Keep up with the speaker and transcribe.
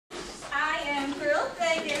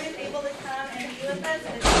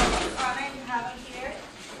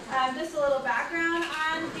Just a little background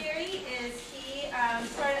on Gary is he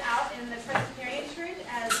started out in the Presbyterian Church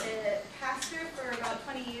as a pastor for about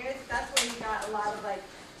 20 years. That's where he got a lot of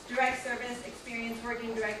direct service experience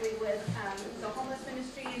working directly with the homeless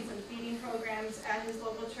ministry and some feeding programs at his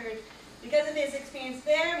local church. Because of his experience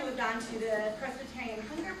there, moved on to the Presbyterian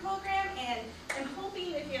Hunger Program, and I'm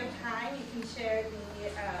hoping if you have time you can share the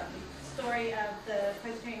story of the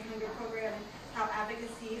Presbyterian Hunger Program and how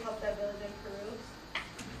advocacy helped that village improve.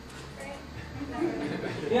 Right?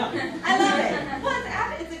 Yeah. I love it. Well,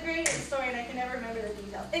 it's a great story and I can never remember the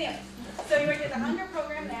details. Anyway, so he worked at the Hunger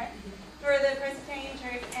Program there for the Presbyterian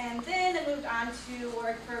Church, and then moved on to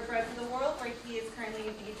work for Bread for the World, where he is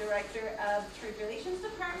currently the Director of Church Relations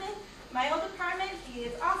Department. My old department. He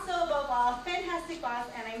is also, above all, a fantastic boss,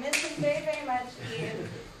 and I miss him very, very much.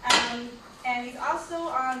 And he's also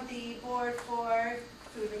on the board for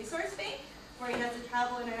Food Resource Bank, where he has to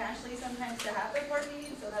travel internationally sometimes to have their board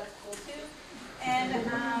meetings, so that's cool too. And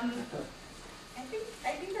I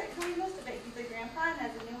think that covers most of it. He's a grandpa and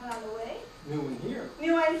has a new one on the way. New one here.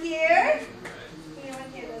 New one here. New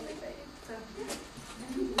one here. That's exciting. So,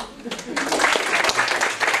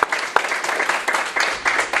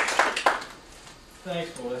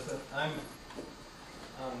 Thanks, Melissa. I'm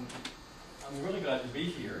really glad to be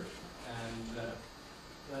here, and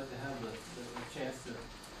glad to have the chance to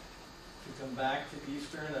come back to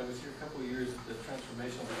Eastern. I was here a couple of years at the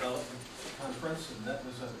Transformational Development Conference, and that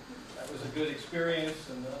was a good experience,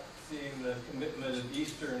 and seeing the commitment of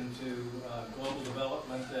Eastern to global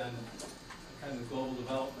development and the kind of global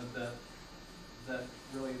development that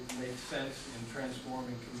really makes sense in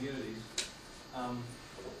transforming communities.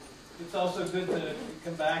 It's also good to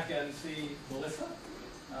come back and see Melissa.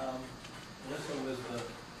 Melissa was the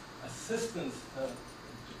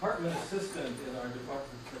department assistant in our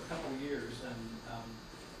department for a couple of years, and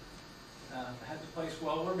had the place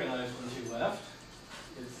well organized when she left.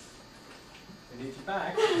 I need you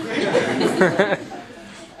back.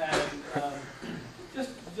 And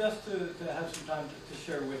just to have some time to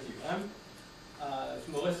share with you. As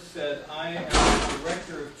Melissa said, I am the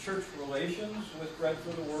Director of Church Relations with Bread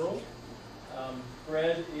for the World.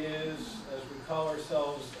 Bread is, as we call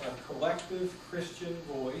ourselves, a collective Christian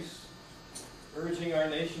voice urging our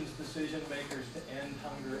nation's decision makers to end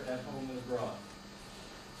hunger at home and abroad.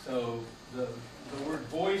 So the word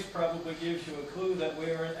voice probably gives you a clue that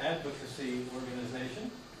we are an advocacy organization.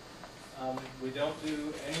 We don't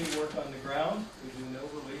do any work on the ground. We do no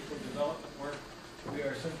relief or development work. We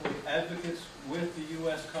are simply advocates with the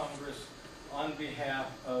U.S. Congress on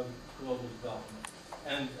behalf of global development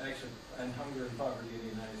and hunger and poverty in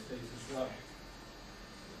the United States as well.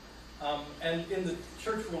 And in the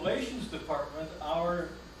Church Relations Department, our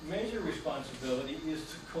major responsibility is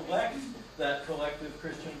to collect that collective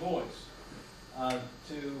Christian voice,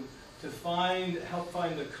 to help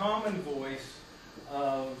find the common voice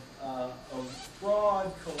of a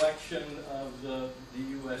broad collection of the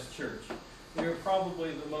U.S. Church. We are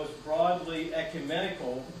probably the most broadly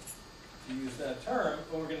ecumenical, to use that term,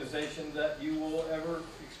 organization that you will ever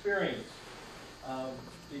experience.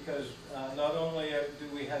 Because not only do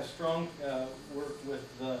we have strong work with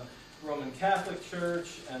the Roman Catholic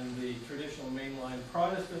Church and the traditional mainline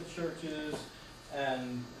Protestant churches,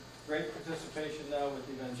 and great participation now with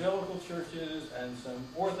evangelical churches and some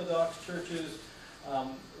Orthodox churches,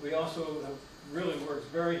 we also have really worked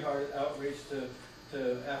very hard at outreach to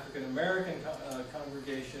African American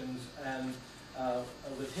congregations and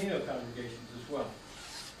Latino congregations as well.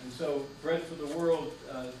 And so Bread for the World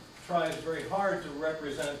tries very hard to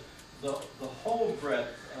represent the whole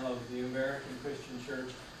breadth of the American Christian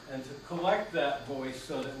church and to collect that voice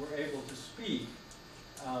so that we're able to speak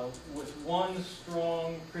with one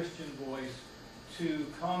strong Christian voice to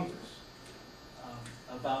Congress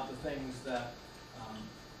about the things that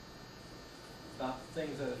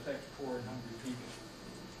affect poor and hungry people.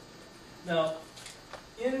 Now,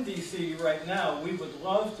 in D.C. right now, we would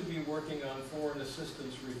love to be working on foreign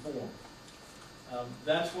assistance reform.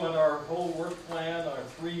 That's what our whole work plan, our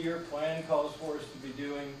 3-year plan, calls for us to be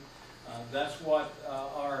doing. That's what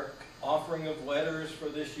our offering of letters for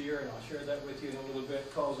this year, and I'll share that with you in a little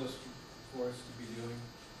bit, calls for us to be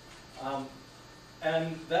doing.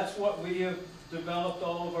 And that's what we have developed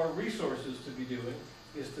all of our resources to be doing,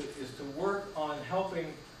 is to work on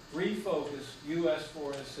helping refocus U.S.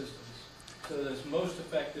 foreign assistance so that it's most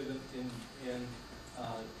effective in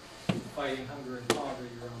fighting hunger and poverty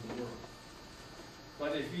around the world.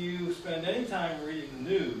 But if you spend any time reading the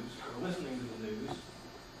news or listening to the news,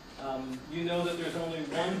 you know that there's only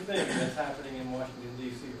one thing that's happening in Washington,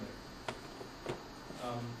 D.C. right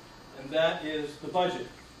now. And that is the budget.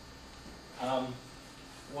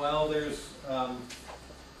 while there are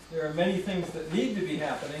many things that need to be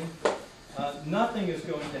happening, nothing is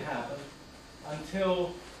going to happen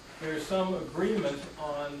until there's some agreement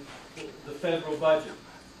on the federal budget.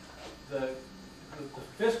 The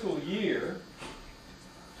fiscal year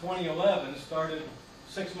 2011 started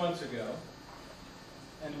 6 months ago,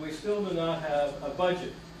 and we still do not have a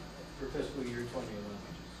budget for fiscal year 2011.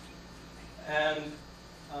 And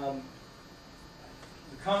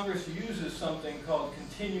the Congress uses something called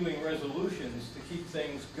continuing resolutions to keep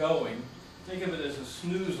things going. Think of it as a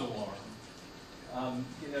snooze alarm.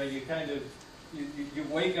 You know, you kind of, you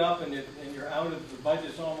wake up and you're out of the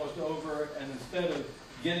budget's almost over, and instead of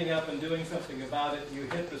getting up and doing something about it, you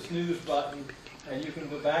hit the snooze button, and you can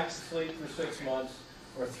go back to sleep for 6 months,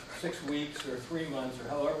 or 6 weeks, or 3 months, or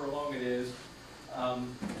however long it is,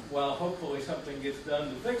 while hopefully something gets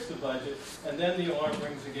done to fix the budget, and then the alarm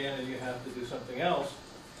rings again and you have to do something else.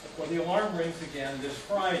 Well, the alarm rings again this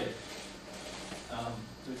Friday.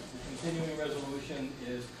 The continuing resolution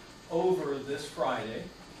is over this Friday,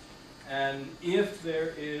 and if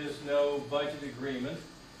there is no budget agreement,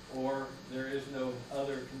 or there is no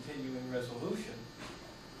other continuing resolution,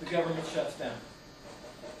 the government shuts down.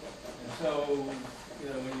 And so, you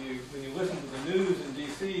know, when you listen to the news in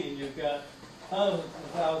D.C. and you've got thousands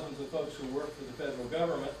and thousands of folks who work for the federal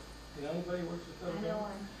government, you know anybody who works for the federal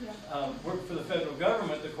government? Yeah. Work for the federal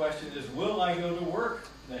government, the question is, will I go to work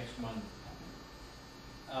next Monday?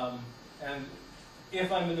 And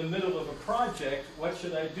if I'm in the middle of a project, what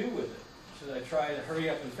should I do with it? Should I try to hurry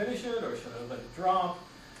up and finish it, or should I let it drop?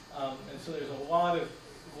 And so there's a lot of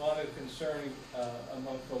concern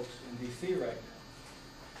among folks in D.C. right now.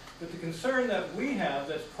 But the concern that we have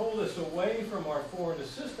that's pulled us away from our foreign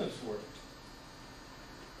assistance work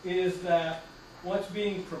is that what's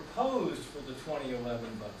being proposed for the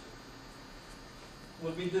 2011 budget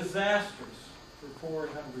will be disastrous for poor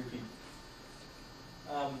and hungry people.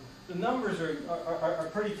 The numbers are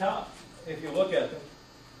pretty tough if you look at them.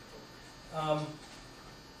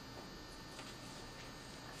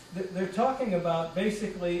 They're talking about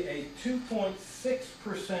basically a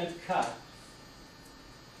 2.6% cut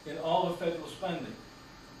in all of federal spending.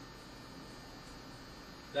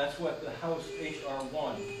 That's what the House H.R.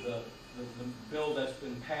 1, the bill that's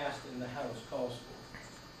been passed in the House, calls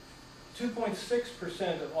for.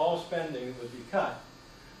 2.6% of all spending would be cut,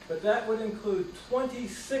 but that would include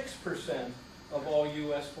 26% of all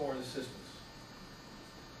U.S. foreign assistance.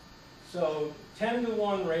 So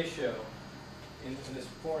 10-to-1 ratio in this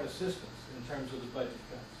foreign assistance in terms of the budget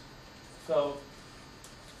cuts. So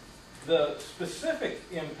the specific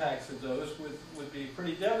impacts of those would be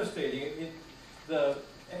pretty devastating. The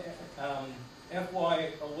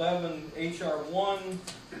FY11 H.R. 1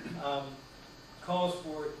 calls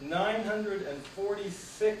for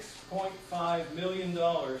 $946.5 million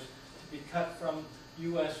to be cut from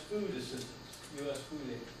U.S. food assistance, U.S. food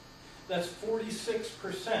aid. That's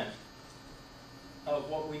 46% of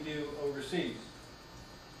what we do overseas.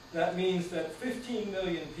 That means that 15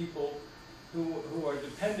 million people who are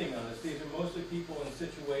depending on us, these are mostly people in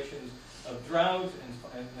situations of drought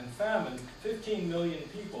and famine, 15 million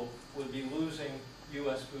people would be losing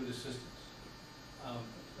U.S. food assistance, of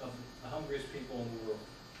the hungriest people in the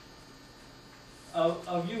world.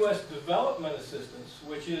 Of U.S. development assistance,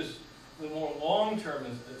 which is the more long-term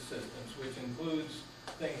assistance, which includes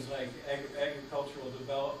things like agricultural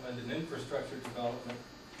development and infrastructure development,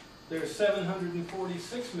 there's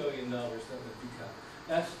 $746 million that would be cut.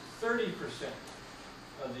 That's 30%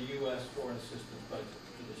 of the U.S. foreign assistance budget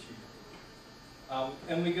for this year.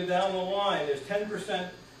 And we go down the line, there's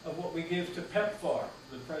 10% of what we give to PEPFAR,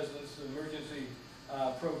 the President's Emergency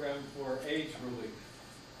Program for AIDS Relief,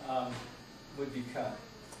 would be cut.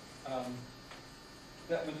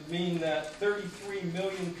 That would mean that 33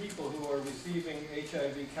 million people who are receiving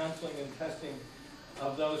HIV counseling and testing,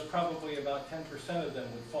 of those, probably about 10% of them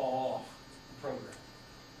would fall off the program.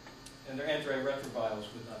 And their antiretrovirals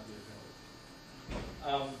would not be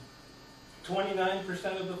available.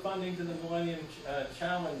 29% of the funding to the Millennium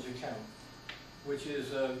Challenge account, which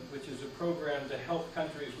is a program to help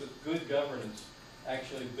countries with good governance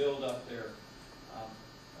actually build up their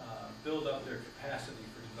capacity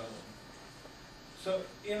for development. So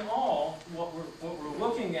in all, what we're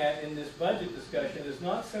looking at in this budget discussion is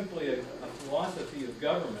not simply a philosophy of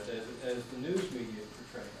government as the news media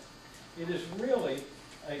portray it. It is really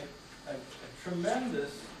a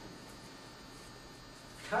tremendous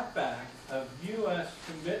cutback of U.S.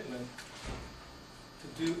 commitment to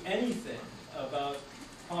do anything about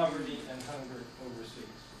poverty and hunger overseas.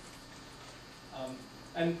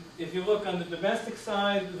 And if you look on the domestic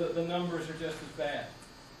side, the numbers are just as bad.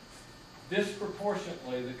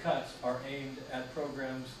 disproportionately the cuts are aimed at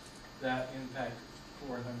programs that impact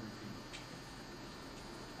 400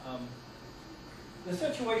 people. The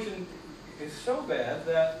situation is so bad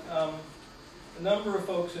that a number of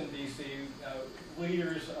folks in D.C.,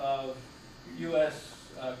 leaders of U.S.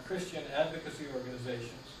 Christian advocacy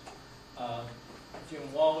organizations,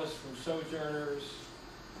 Jim Wallace from Sojourners,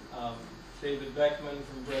 David Beckman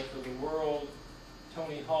from Bread for the World,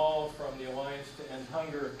 Tony Hall from the Alliance to End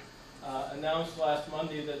Hunger, announced last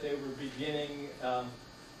Monday that they were beginning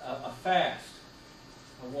a fast,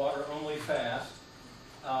 a water-only fast,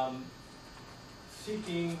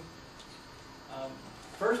 seeking,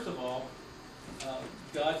 first of all,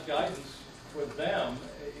 God's guidance for them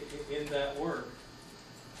in that work,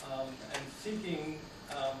 and seeking,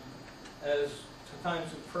 as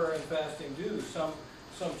times of prayer and fasting do, some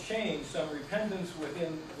change, some repentance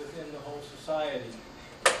within the whole society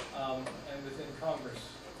and within Congress.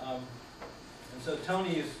 And so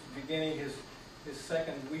Tony is beginning his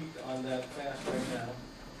second week on that fast right now.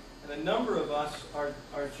 And a number of us are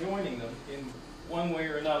joining them in one way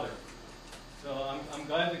or another. So I'm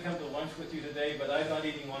glad to come to lunch with you today, but I'm not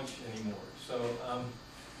eating lunch anymore. So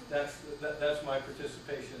that's my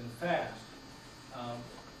participation in the fast,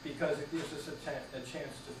 because it gives us a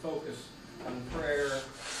chance to focus on prayer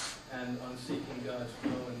and on seeking God's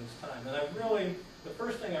will in this time. And the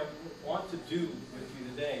first thing I want to do with you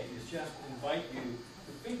today is just invite you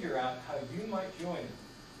to figure out how you might join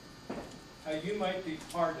it, how you might be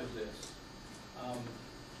part of this.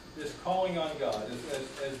 This calling on God.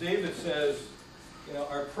 As David says,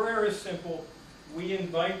 our prayer is simple. We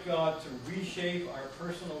invite God to reshape our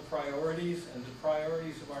personal priorities and the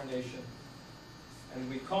priorities of our nation. And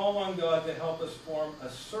we call on God to help us form a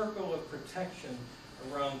circle of protection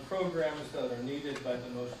around programs that are needed by the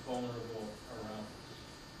most vulnerable around us.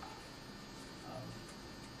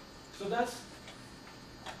 So that's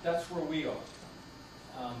where we are.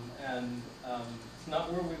 It's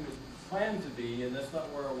not where we would plan to be, and that's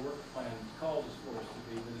not where our work plan called us for us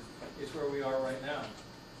to be, but it's where we are right now.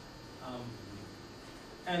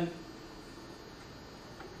 And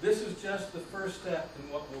this is just the first step in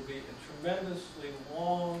what will be a tremendously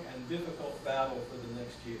long and difficult battle for the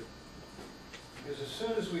next year. Because as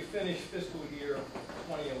soon as we finish fiscal year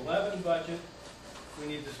 2011 budget, we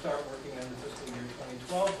need to start working on the fiscal year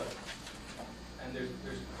 2012 budget. And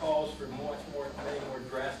there's calls for many more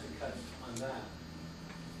drastic cuts on that.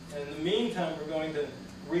 And in the meantime, we're going to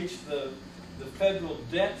reach the federal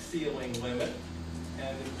debt ceiling limit.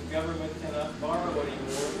 And if the government cannot borrow anymore,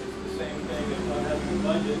 it's the same thing as not having a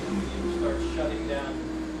budget, you start shutting down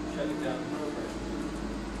programs.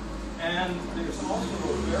 And there's also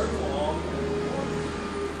a very long and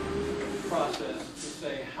important process to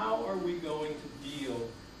say, how are we going to deal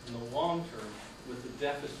in the long term with the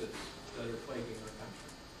deficits that are plaguing our country?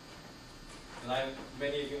 And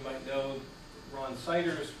many of you might know Ron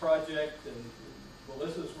Sider's project, and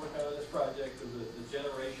Melissa's working on this project, of the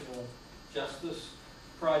Generational Justice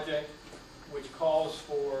Project, which calls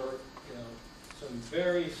for some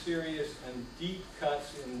very serious and deep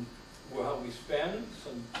cuts in how we spend,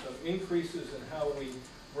 some increases in how we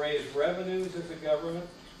raise revenues as a government,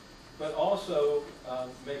 but also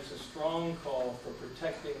makes a strong call for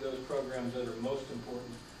protecting those programs that are most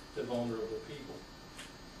important to vulnerable people.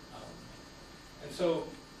 And so,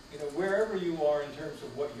 wherever you are in terms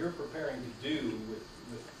of what you're preparing to do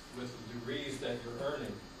with the degrees that you're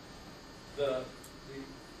earning, the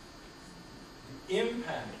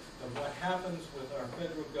impact of what happens with our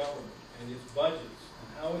federal government and its budgets and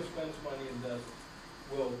how it spends money and does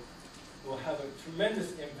will have a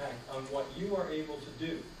tremendous impact on what you are able to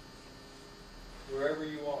do wherever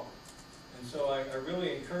you are. And so I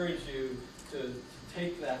really encourage you to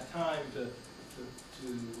take that time to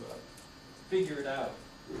figure it out,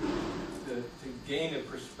 to gain a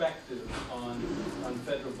perspective on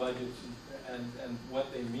federal budgets and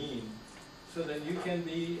what they mean, so that you can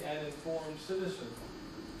be an informed citizen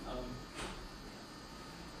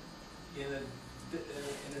in a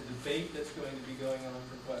debate that's going to be going on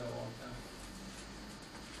for quite a long time.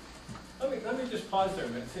 Let me just pause there a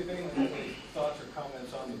minute, see if anyone has any thoughts or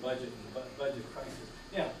comments on the budget and the budget crisis.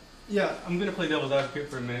 Yeah. Yeah, I'm going to play devil's advocate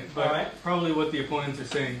for a minute, but probably what the opponents are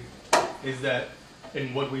saying is that,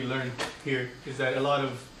 and what we learned here, is that a lot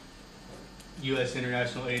of U.S.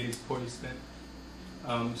 international aid is poorly spent.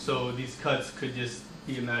 So these cuts could just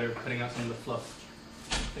be a matter of cutting out some of the fluff.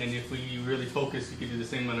 And if we really focus, we could do the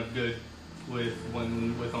same amount of good with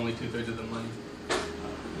only 2/3 of the money.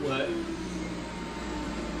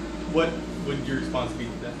 What would your response be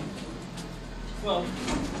to that? Well,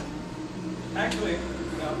 actually,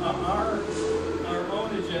 our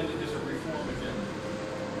own agenda is a reform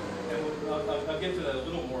I'll get to that a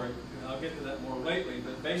little more. I'll get to that more lately.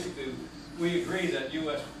 But basically, we agree that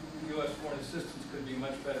U.S. foreign assistance could be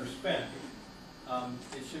much better spent.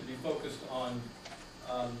 It should be focused on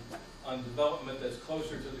development that's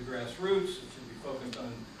closer to the grassroots. It should be focused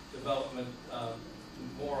on development,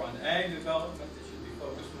 more on ag development. It should be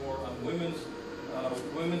focused more on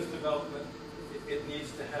women's development. It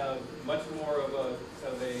needs to have much more of a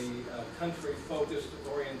country-focused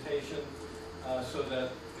orientation, so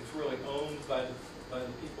that it's really owned by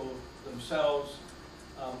the people themselves.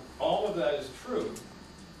 All of that is true.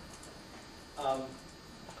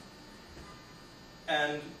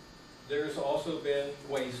 And there's also been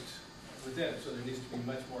waste within it, so there needs to be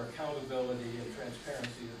much more accountability and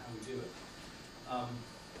transparency in how we do it.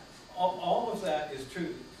 All of that is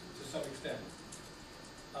true to some extent.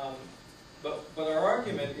 But our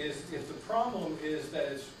argument is, if the problem is that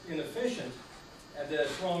it's inefficient and that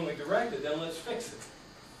it's wrongly directed, then let's fix it.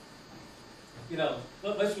 You know,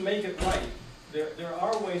 let's make it right. There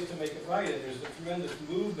are ways to make it right, and there's a tremendous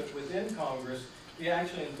movement within Congress,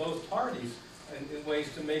 actually in both parties, in ways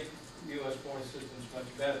to make U.S. foreign assistance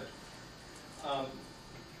much better.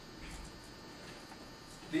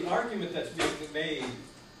 The argument that's being made,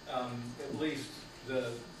 at least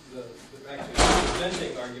actually the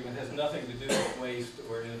presenting argument, has nothing to do with waste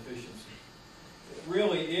or inefficiency. It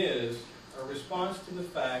really is a response to the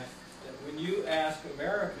fact that when you ask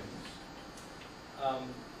Americans,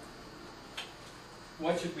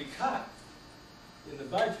 what should we cut in the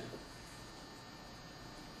budget,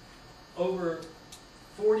 over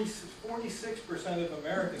 46% of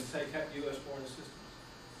Americans say cut U.S. foreign assistance.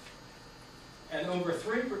 And over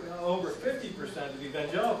 50% of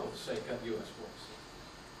evangelicals say cut U.S. foreign assistance.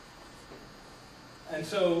 And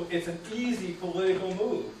so it's an easy political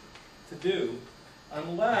move to do,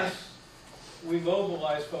 unless we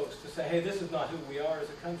mobilize folks to say, hey, this is not who we are as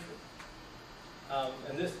a country.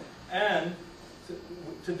 And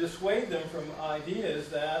to dissuade them from ideas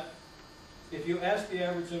that, if you ask the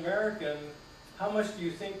average American, how much do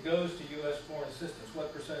you think goes to U.S. foreign assistance?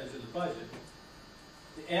 What percentage of the budget?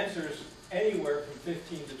 The answer is anywhere from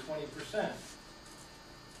 15 to 20%.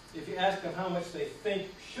 If you ask them how much they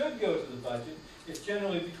think should go to the budget, it's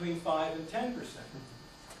generally between 5 and 10%.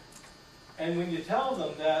 And when you tell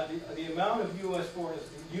them that the amount of U.S.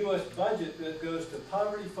 budget that goes to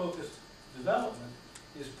poverty-focused development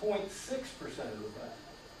is 0.6% of the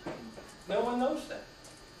budget, no one knows that.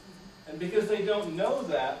 And because they don't know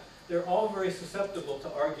that, they're all very susceptible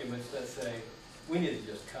to arguments that say, we need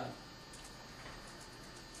to just cut.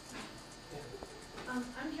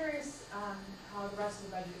 I'm curious how the rest of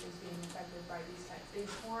the budget is being affected by these cuts. Is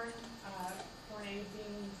foreign aid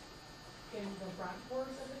being in the brunt force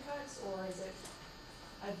of the cuts, or is it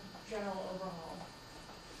a general overhaul?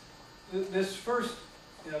 This first,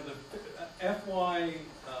 the FY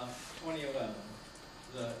 2011,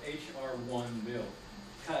 the H.R. 1 bill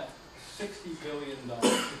cut $60 billion.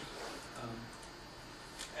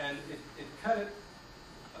 And it cut it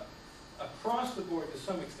across the board to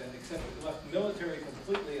some extent, except it left military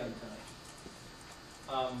completely untouched.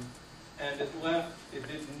 And it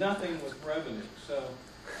did nothing with revenue. So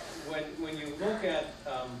when you look at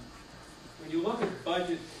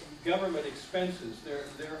budget government expenses,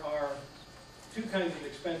 there are two kinds of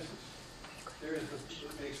expenses. There is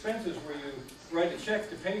the expenses where you write a check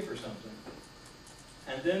to pay for something,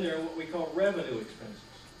 and then there are what we call revenue expenses,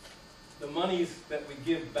 the monies that we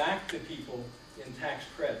give back to people in tax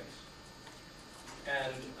credits.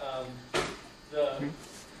 And the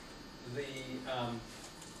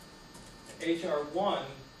H.R. 1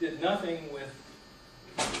 did nothing with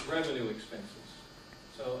revenue expenses.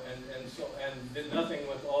 And did nothing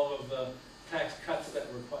with all of the tax cuts that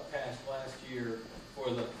were passed last year for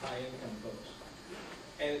the high-income folks.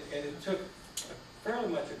 And it took fairly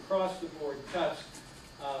much across-the-board cuts,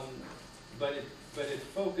 but it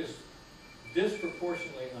focused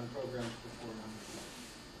disproportionately on programs for poor numbers.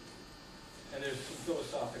 And there's some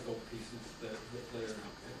philosophical pieces that are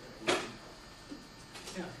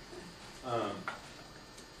yeah.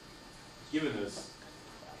 Given this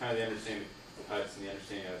kind of the understanding of cuts and the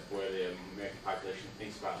understanding of where the American population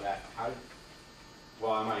thinks about that,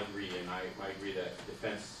 well, I might agree, and I agree that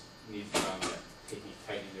defense needs to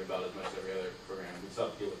tightening their belt as much as every other program. We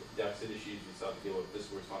still have to deal with deficit issues, we still have to deal with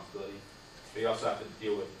fiscal responsibility, but you also have to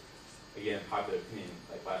deal with, again, popular opinion.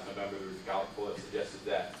 Like last November, there was a Gallup poll that suggested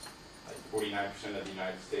that 49% of the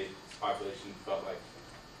United States population felt like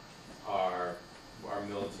our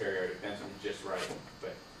military, our defense was just right,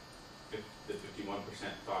 but the 51%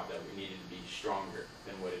 thought that we needed to be stronger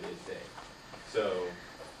than what it is today. So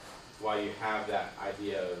while you have that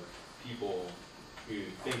idea of people who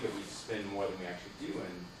think that we spend more than we actually do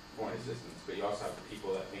in foreign assistance, but you also have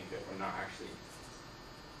people that think that we're not actually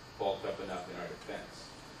bulked up enough in our defense.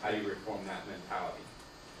 How do you reform that mentality?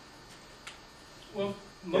 Well,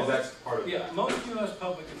 Because that's part of that. most U.S.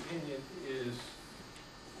 public opinion is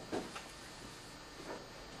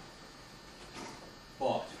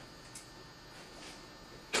bought.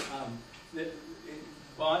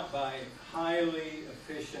 Bought by highly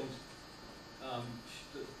efficient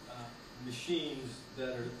machines that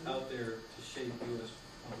are out there to shape U.S.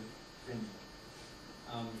 public opinion.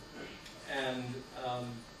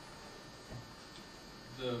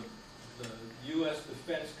 The U.S.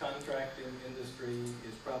 defense contracting industry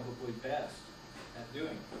is probably best at doing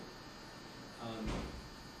it.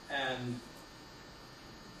 And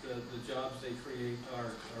the jobs they create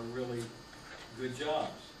are really good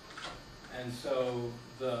jobs. And so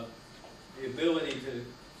the ability to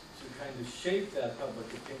kind of shape that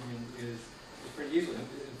public opinion is pretty easy.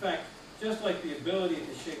 In fact, just like the ability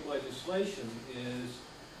to shape legislation is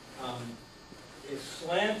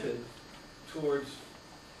slanted towards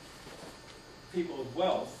people of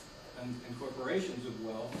wealth and corporations of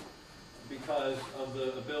wealth because of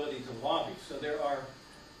the ability to lobby. So there are,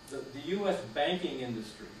 the U.S. banking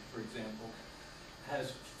industry, for example,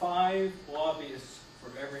 has 5 lobbyists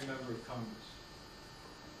for every member of Congress.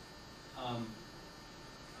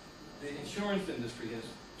 The insurance industry has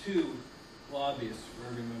 2 lobbyists for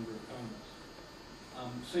every member of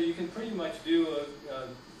Congress. So you can pretty much do you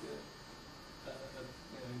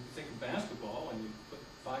think of basketball and you put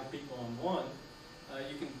 5 people on one,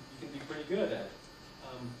 you can be pretty good at it.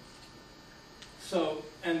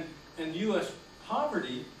 And U.S.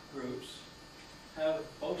 poverty groups have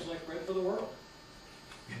folks like Bread for the World,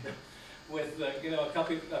 with a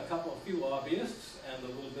few lobbyists and a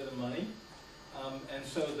little bit of money, and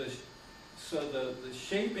so the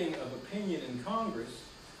shaping of opinion in Congress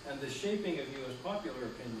and the shaping of U.S. popular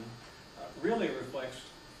opinion really reflects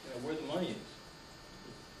where the money is.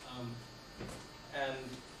 And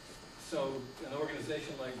so an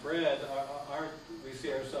organization like Bread, we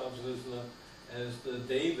see ourselves as the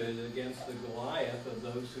David against the Goliath of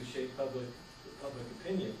those who shape public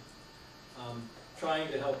opinion,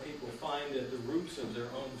 trying to help people find at the roots of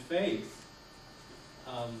their own faith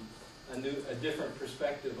a different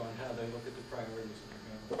perspective on how they look at the priorities of their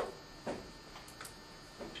government.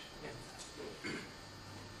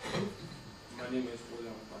 My name is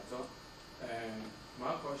William Pato, and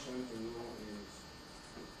my question to you is,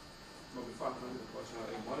 but before I come to the question, a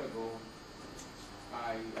while ago,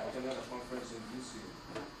 I attended a conference in DC,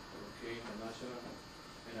 okay, international,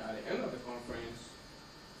 and at the end of the conference,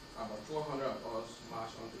 about 200 of us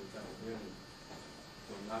marched onto the Capitol building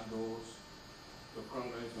to knock doors, to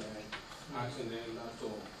congressmen, asking them not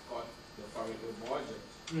to cut the foreign aid budget.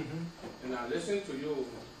 And I listened to you,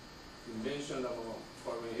 you mentioned about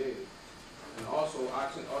foreign aid, and also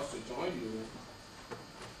asking us to join you,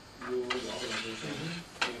 the organization,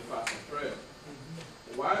 in fast and prayer.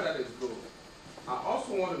 Why that is good. I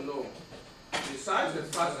also want to know, besides the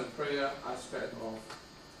fast and prayer aspect of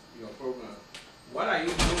your program, what are you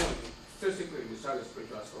doing physically besides the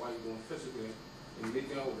spiritual aspect? What are you doing physically in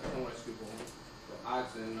meeting with the Congress people to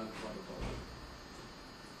ask them not to cut the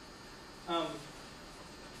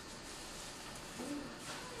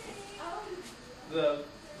budget?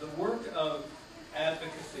 The work of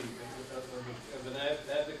advocacy, of an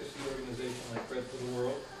advocacy organization like Bread for the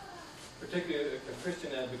World, particularly a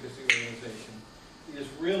Christian advocacy organization, is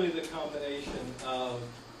really the combination of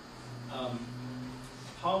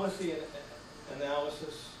policy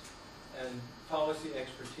analysis and policy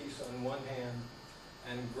expertise on one hand,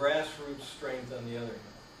 and grassroots strength on the other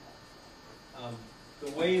hand.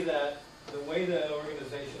 The way that an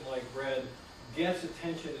organization like Bread gets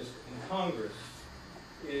attention in Congress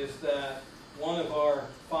is that one of our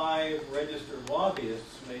 5 registered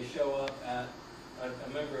lobbyists may show up at a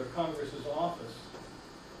member of Congress's office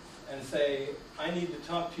and say, I need to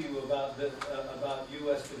talk to you about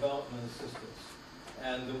U.S. development assistance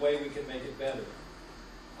and the way we can make it better.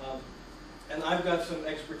 And I've got some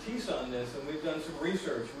expertise on this, and we've done some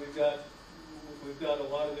research. We've got a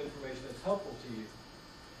lot of information that's helpful to you.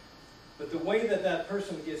 But the way that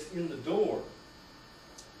person gets in the door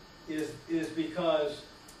is because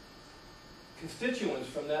constituents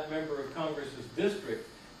from that member of Congress's district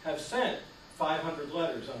have sent 500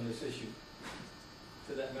 letters on this issue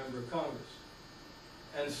to that member of Congress.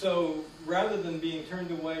 And so rather than being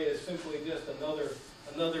turned away as simply just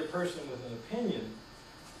another person with an opinion,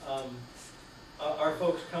 our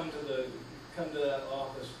folks come to that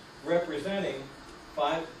office representing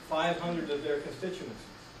 500 of their constituencies.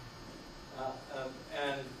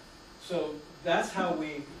 And So that's how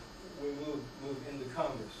we move into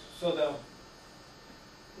Congress. So that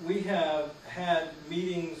we have had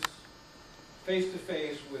meetings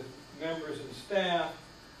face-to-face with members and staff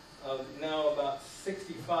of now about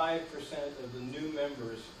 65% of the new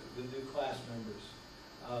members, the new class members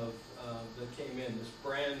of, that came in, this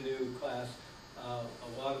brand new class,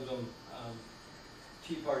 a lot of them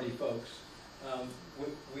Tea Party folks.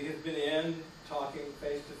 We have been in talking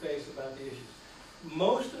face-to-face about the issues.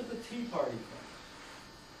 Most of the Tea Party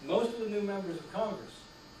folks, most of the new members of Congress,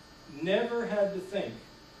 never had to think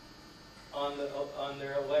on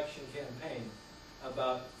their election campaign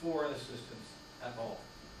about foreign assistance at all.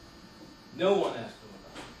 No one asked them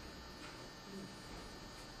about it.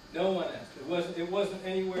 No one asked. It wasn't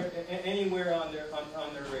anywhere on their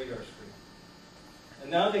radar screen. And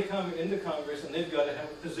now they come into Congress and they've got to have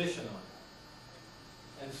a position on it.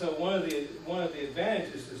 And so one of the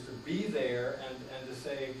advantages is to be there and to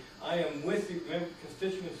say, I am with you,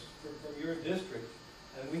 constituents from your district,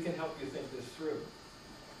 and we can help you think this through.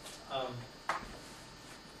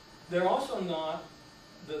 They're also not,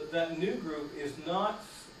 that new group is not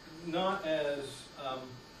as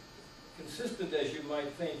consistent as you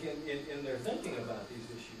might think in their thinking about these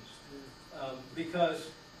issues. Because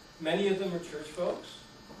many of them are church folks.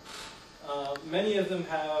 Many of them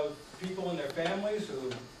have people in their families who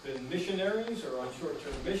have been missionaries or on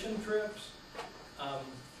short-term mission trips.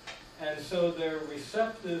 And so they're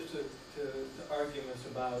receptive to arguments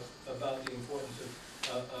about the importance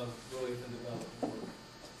of relief and development work.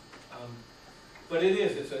 But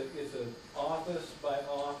it's an office by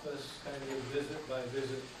office, kind of a visit by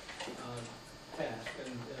visit task,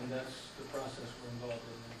 and that's the process we're involved in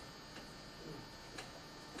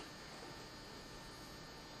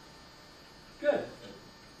now. Good.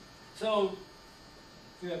 So,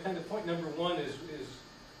 kind of point number one is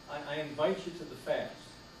I invite you to the fast,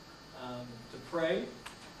 to pray,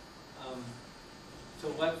 to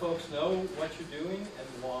let folks know what you're doing and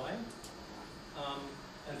why,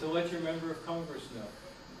 and to let your member of Congress know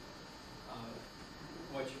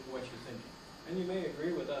what you're thinking. And you may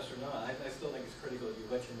agree with us or not. I still think it's critical that you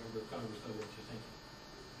let your member of Congress know what you're thinking.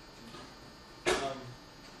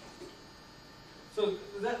 So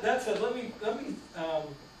that's it. Let me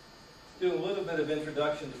do a little bit of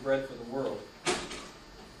introduction to Bread for the World.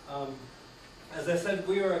 As I said,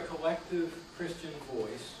 we are a collective Christian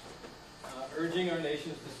voice urging our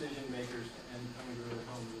nation's decision makers to end hunger at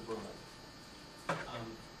home and abroad.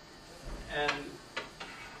 And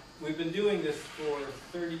we've been doing this for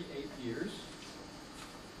 38 years.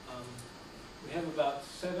 We have about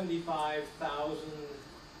 75,000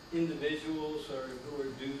 individuals who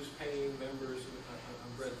are dues-paying members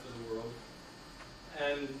of Bread for the World.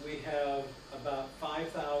 And we have about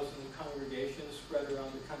 5,000 congregations spread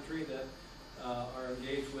around the country that are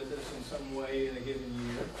engaged with us in some way in a given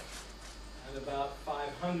year. And about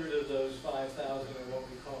 500 of those 5,000 are what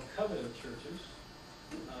we call covenant churches,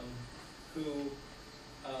 who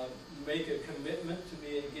make a commitment to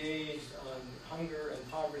be engaged on hunger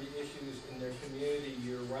and poverty issues in their community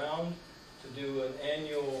year-round, to do an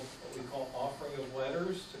annual, what we call offering of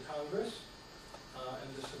letters to Congress,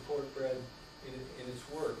 and to support Bread in its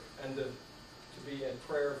work, and to be at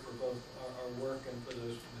prayer for both our work and for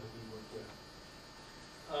those that we work with.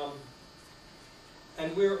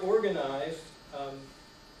 And we're organized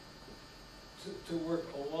to work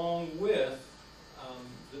along with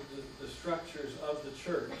the structures of the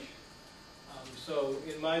church. So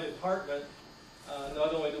in my department,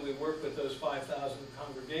 not only do we work with those 5,000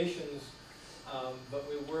 congregations, but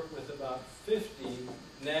we work with about 50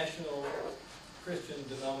 national Christian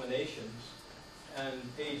denominations and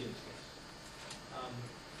agencies.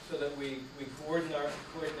 So that we coordinate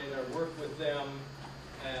our work with them,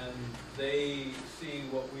 and they see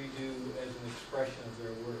what we do as an expression of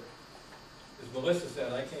their work. As Melissa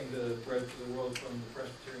said, I came to Bread for the World from the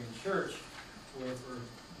Presbyterian Church, where for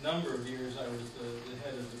a number of years I was the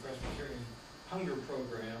head of the Presbyterian Hunger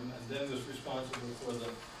Program, and then was responsible for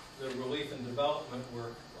the relief and development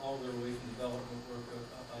work, all the relief and development work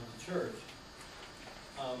of the church.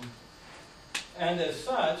 And as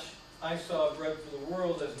such, I saw Bread for the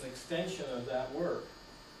World as an extension of that work.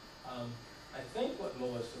 I think what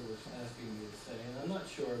Melissa was asking me to say, and I'm not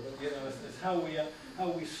sure, but it's how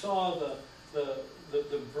we saw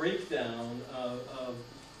the breakdown of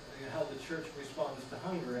how the church responds to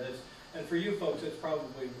hunger, and for you folks, it's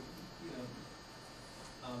probably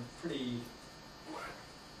pretty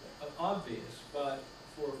obvious, but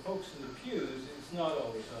for folks in the pews, it's not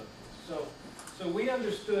always obvious. So we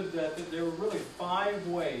understood that there were really 5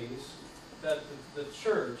 ways that the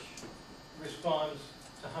church responds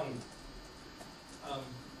to hunger.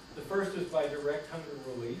 The first is by direct hunger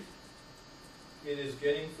relief. It is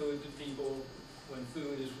getting food to people when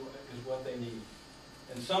food is what they need.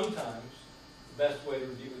 And sometimes the best way to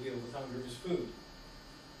deal with hunger is food.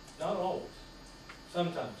 Not always.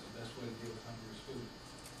 Sometimes the best way to deal with hunger is food.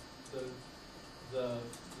 The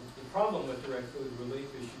problem with direct food relief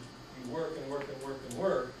is you work and work and work and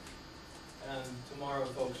work, and tomorrow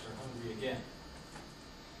folks are hungry again.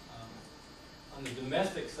 On the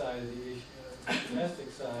domestic side of the issue,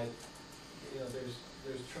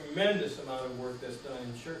 there's tremendous amount of work that's done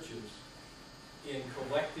in churches in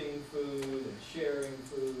collecting food and sharing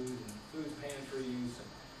food and food pantries and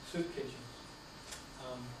soup kitchens.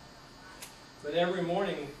 But every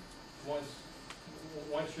morning,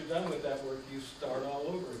 once you're done with that work, you start all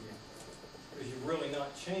over again. Because you've really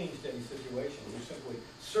not changed any situation. You're simply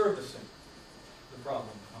servicing the problem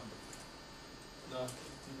of hunger, not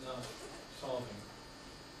solving it.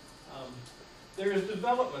 There is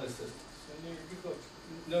development assistance. And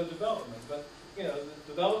no development, but the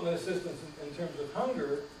development assistance in terms of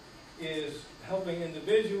hunger is helping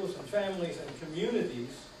individuals and families and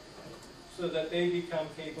communities so that they become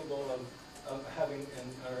capable of having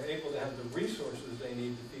and are able to have the resources they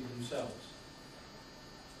need to feed themselves.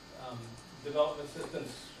 Development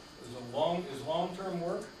assistance is long-term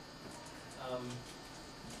work,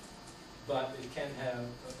 but it can have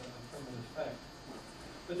a permanent effect.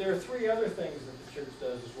 But there are three other things that the church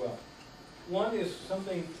does as well. One is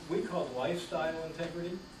something we call lifestyle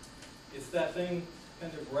integrity. It's that thing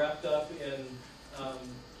kind of wrapped up in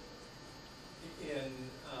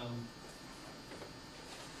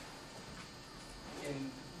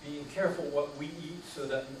being careful what we eat so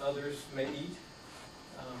that others may eat.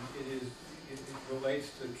 It relates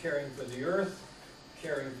to caring for the earth,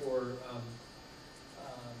 caring for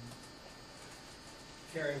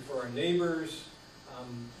our neighbors,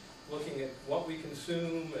 looking at what we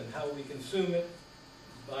consume and how we consume it,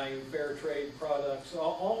 buying fair trade products,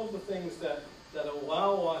 all of the things that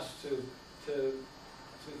allow us to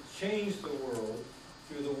change the world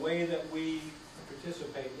through the way that we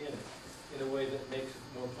participate in it, in a way that makes it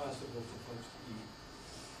more possible for folks to eat.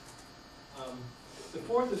 The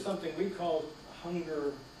fourth is something we call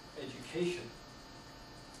hunger education.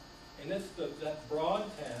 And that's that broad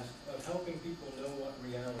task of helping people know what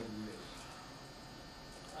reality is.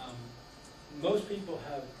 Most people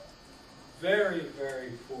have very,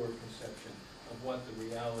 very poor conception of what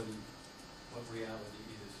reality is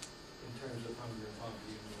in terms of hunger and poverty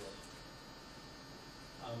in the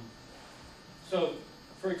world. So,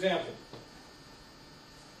 for example,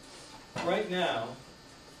 right now,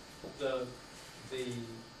 the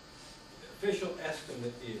official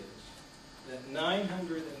estimate is that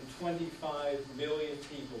 925 million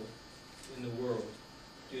people in the world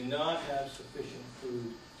do not have sufficient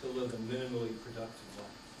food to live a minimally productive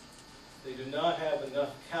life. They do not have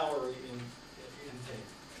enough calorie intake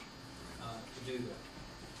to do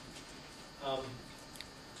that.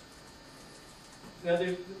 Now,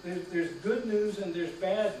 there's good news and there's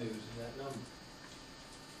bad news in that number.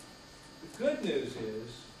 The good news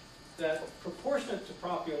is that proportionate to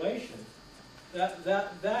population,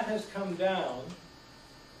 that has come down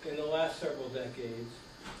in the last several decades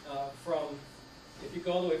from, if you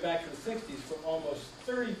go all the way back to the 60s, from almost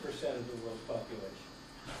 30% of the world's population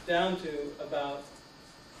down to about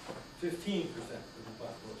 15% of the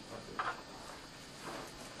world's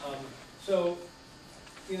population. So,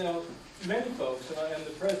 many folks, and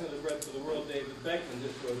the president of Bread for the World, David Beckman,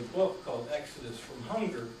 just wrote a book called Exodus from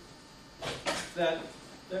Hunger that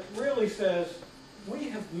really says we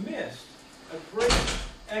have missed a great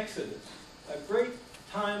exodus, a great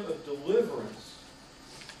time of deliverance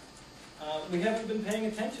we haven't been paying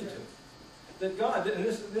attention to. That God, and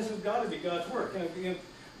this has got to be God's work.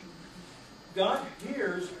 God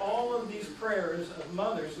hears all of these prayers of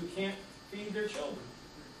mothers who can't feed their children.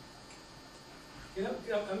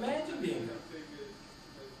 Imagine being God.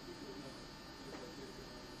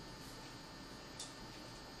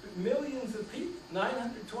 Millions of people,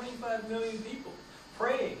 925 million people,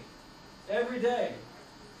 praying every day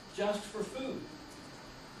just for food.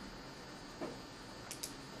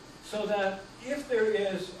 So that if there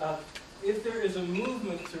is a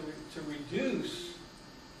movement to reduce,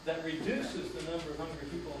 that reduces the number of hungry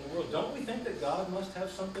people in the world, don't we think that God must have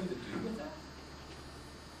something to do with that?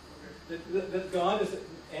 That God is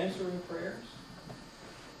answering prayers?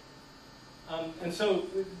 And so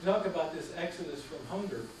we talk about this exodus from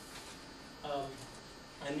hunger,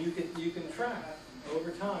 and you can track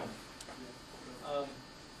over time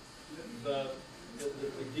the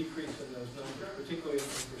decrease in those numbers, particularly in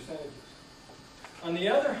percentages. On the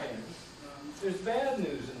other hand, there's bad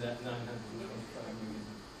news in that 925 million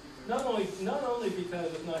Not only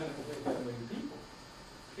because it's not going to affect that many people,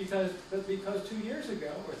 but because 2 years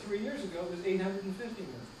ago, or 3 years ago, it was 850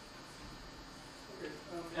 million.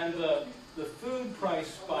 And the food price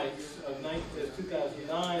spikes of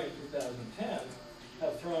 2009 and 2010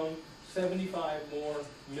 have thrown 75 more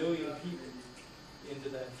million people into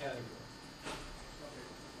that category.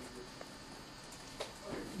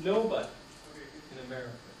 Nobody in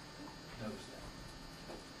America knows that.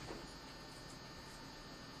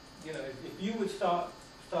 You know, if you would stop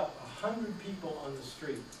 100 people on the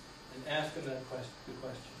street and ask them the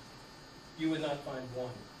question, you would not find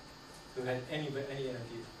one who had any idea,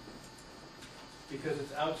 because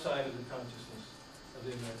it's outside of the consciousness of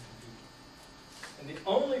the American people. And the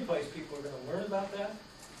only place people are going to learn about that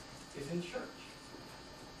is in church.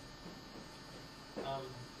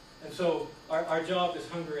 And so our job is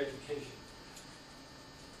hunger education.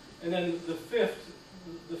 And then the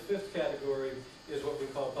fifth category is what we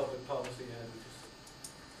call public policy advocacy.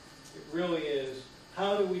 It really is,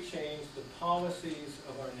 how do we change the policies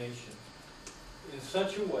of our nation in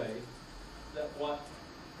such a way that what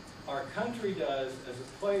our country does as a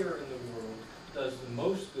player in the world does the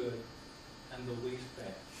most good and the least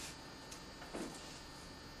bad.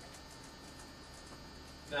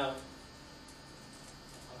 Now,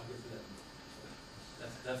 I'll get to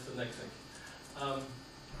that. That's the next section.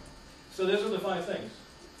 So those are the 5 things.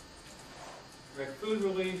 Direct food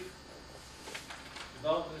relief,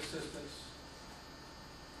 development assistance,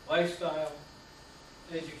 lifestyle,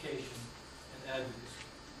 education, and advocacy.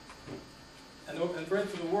 And Bread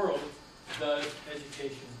for the World does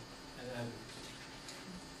education and advocacy.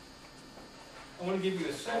 I want to give you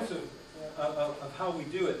a sense of how we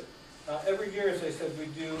do it. Every year, as I said, we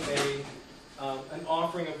do an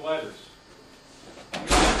offering of letters. We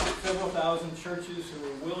have several thousand churches who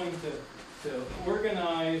are willing to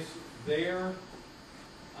organize their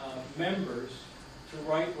members to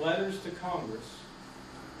write letters to Congress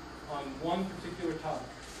on one particular topic.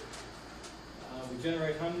 We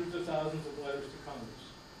generate hundreds of thousands of letters to Congress.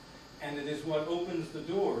 And it is what opens the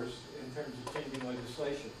doors in terms of changing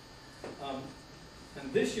legislation.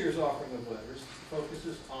 And this year's offering of letters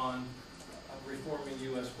focuses on reforming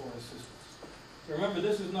U.S. foreign assistance. So remember,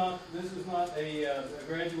 this is not a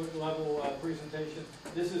graduate level presentation.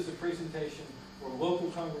 This is a presentation for a local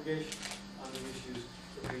congregation on the issues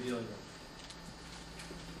that we're dealing with.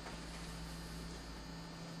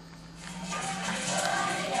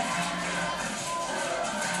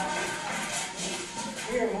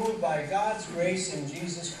 We are moved by God's grace in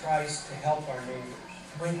Jesus Christ to help our neighbors.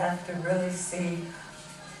 We have to really see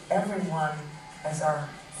everyone as our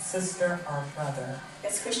sister or brother.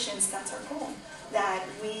 As Christians, that's our goal, that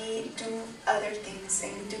we do other things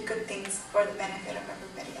and do good things for the benefit of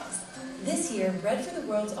everybody else. This year, Bread for the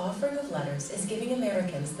World's offering of letters is giving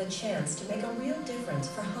Americans the chance to make a real difference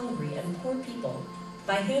for hungry and poor people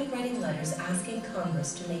by handwriting letters asking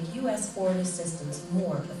Congress to make U.S. foreign assistance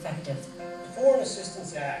more effective. The Foreign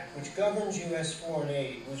Assistance Act, which governs U.S. foreign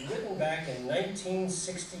aid, was written back in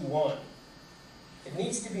 1961. It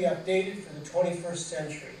needs to be updated for the 21st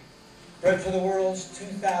century. Bread for the World's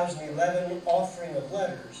 2011 offering of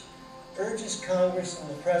letters urges Congress and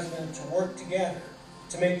the President to work together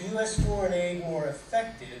to make U.S. foreign aid more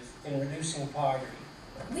effective in reducing poverty.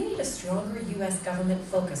 We need a stronger U.S. government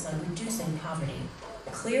focus on reducing poverty,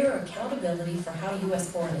 clearer accountability for how U.S.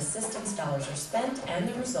 foreign assistance dollars are spent and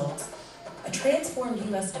the results, a transformed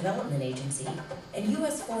U.S. development agency, and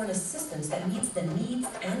U.S. foreign assistance that meets the needs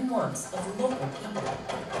and wants of local people.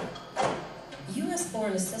 U.S.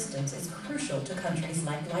 foreign assistance is crucial to countries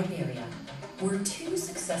like Liberia, where 2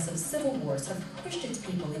 successive civil wars have pushed its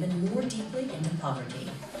people even more deeply into poverty.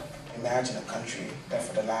 Imagine a country that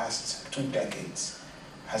for the last 2 decades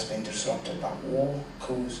has been disrupted by war,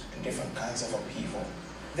 coups, and different kinds of upheaval.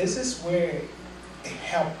 This is where the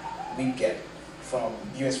help we get from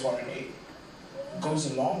U.S. foreign aid goes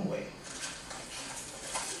a long way.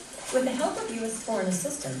 With the help of U.S. foreign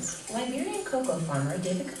assistance, Liberian cocoa farmer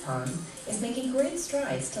David Kapan is making great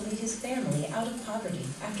strides to lead his family out of poverty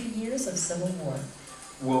after years of civil war.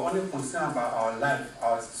 We're only concerned about our life,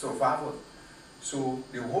 our survival. So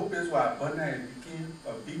the whole place was abandoned and became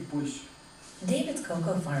a big bush. David's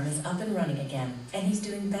cocoa farm is up and running again, and he's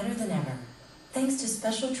doing better than ever, thanks to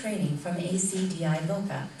special training from ACDI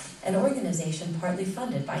VOCA, an organization partly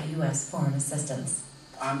funded by U.S. foreign assistance.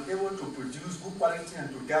 I'm able to produce good quality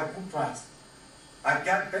and to get good price. I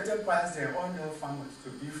get better price than other farmers,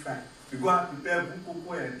 to be frank. Because I prepare good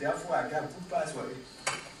cocoa and therefore I get good price for it.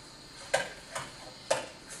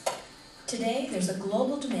 Today, there's a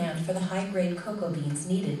global demand for the high-grade cocoa beans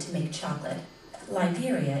needed to make chocolate.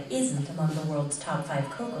 Liberia isn't among the world's top 5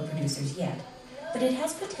 cocoa producers yet, but it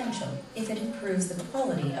has potential if it improves the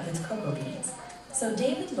quality of its cocoa beans. So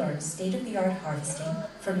David learned state-of-the-art harvesting,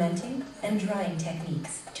 fermenting, and drying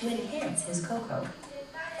techniques to enhance his cocoa.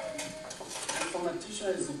 Fermentation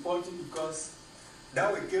is important because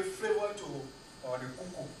that will give flavor to the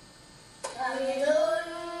cocoa.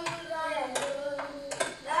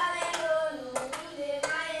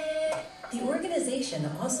 The organization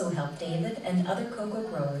also helped David and other cocoa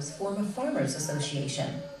growers form a farmers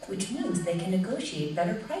association, which means they can negotiate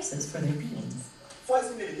better prices for their beans.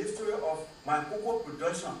 First in the history of my cocoa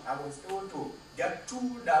production, I was able to get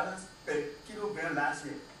 $2 per kilogram last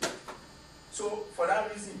year. So for that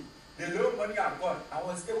reason, the little money I got, I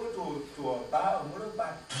was able to buy a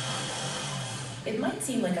motorbike. It might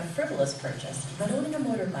seem like a frivolous purchase, but owning a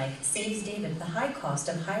motorbike saves David the high cost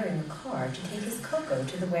of hiring a car to take his cocoa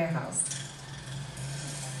to the warehouse.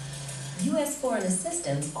 U.S. foreign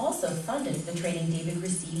assistance also funded the training David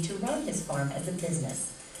received to run his farm as a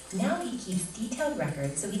business. Now he keeps detailed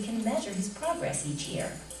records so he can measure his progress each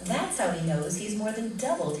year. That's how he knows he's more than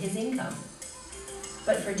doubled his income.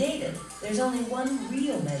 But for David, there's only one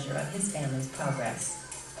real measure of his family's progress.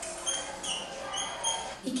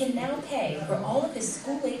 He can now pay for all of his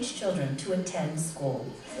school-age children to attend school.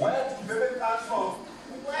 Where do baby come from?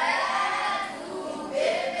 Where do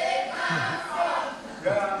baby come from?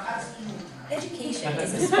 Girl, I'm asking you. Education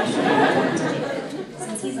is especially important to David,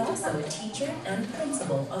 since he's also a teacher and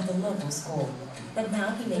principal of the local school. But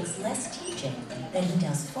now he makes less teaching than he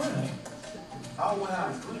does farming. How well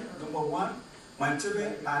I'm doing? Number one, my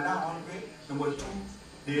children are now hungry. Number two,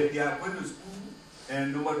 they are going to school.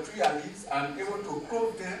 And number three, at least, I'm able to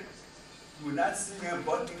clothe them without seeing them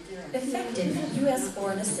butting care. Effective U.S.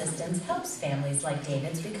 foreign assistance helps families like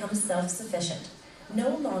David's become self-sufficient,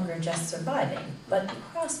 no longer just surviving, but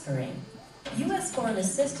prospering. U.S. foreign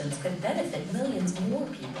assistance could benefit millions more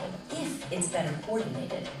people if it's better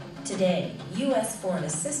coordinated. Today, U.S. foreign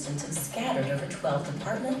assistance is scattered over 12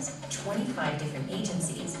 departments, 25 different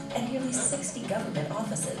agencies, and nearly 60 government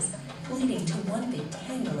offices, leading to one big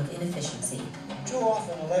tangle of inefficiency. Too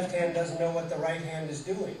often the left hand doesn't know what the right hand is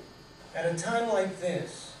doing. At a time like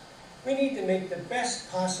this, we need to make the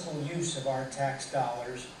best possible use of our tax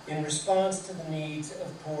dollars in response to the needs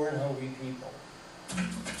of poor and hungry people.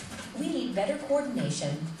 We need better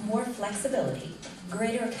coordination, more flexibility,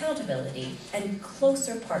 greater accountability, and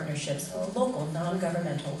closer partnerships with local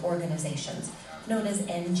non-governmental organizations, known as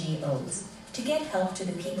NGOs, to get help to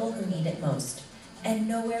the people who need it most. And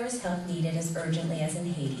nowhere is help needed as urgently as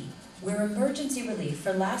in Haiti, where emergency relief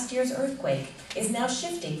for last year's earthquake is now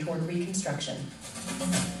shifting toward reconstruction.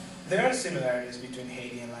 There are similarities between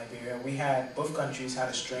Haiti and Liberia. Both countries had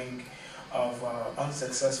a string of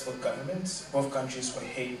unsuccessful governments. Both countries were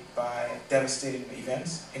hit by devastating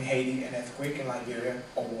events. In Haiti, an earthquake; in Liberia,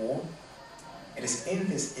 a war. It is in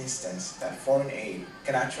this instance that foreign aid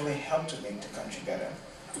can actually help to make the country better.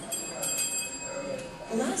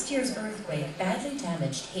 Last year's earthquake badly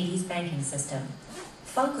damaged Haiti's banking system.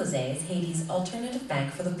 Foncosé is Haiti's alternative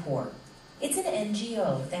bank for the poor. It's an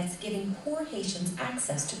NGO that's giving poor Haitians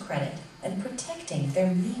access to credit and protecting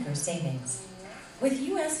their meager savings. With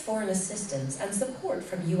U.S. foreign assistance and support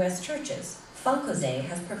from U.S. churches, Foncosé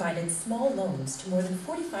has provided small loans to more than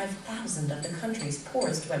 45,000 of the country's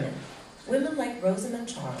poorest women. Women like Rosamond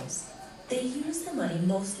Charles. They use the money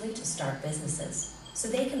mostly to start businesses, so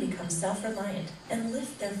they can become self-reliant and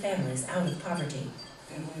lift their families out of poverty.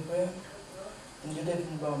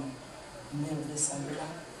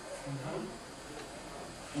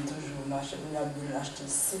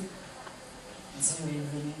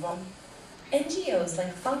 NGOs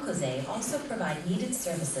like Foncosé also provide needed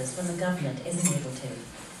services when the government isn't able to.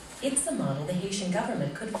 It's a model the Haitian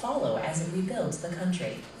government could follow as it rebuilds the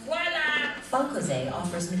country. Voila! Foncosé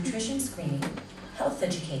offers nutrition screening, health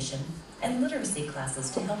education, and literacy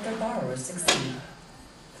classes to help their borrowers succeed.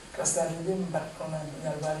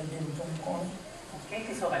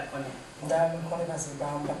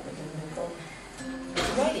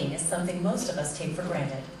 Writing is something most of us take for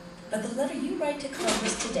granted, but the letter you write to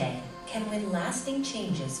Congress today can win lasting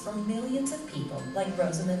changes for millions of people like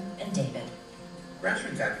Rosamond and David.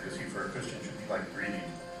 Grassroots advocacy for a Christian should be like breathing.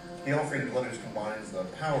 The offering letters combines the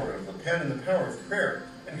power of the pen and the power of prayer,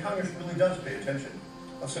 and Congress really does pay attention.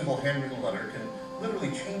 A simple handwritten letter can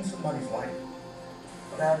literally change somebody's life.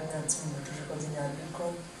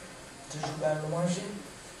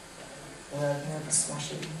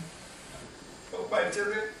 So my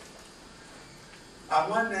children, I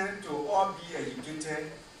want them to all be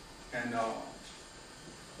educated, and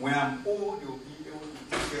when I'm old, they'll be able to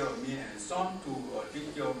take care of me, and some to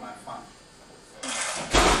take care of my farm.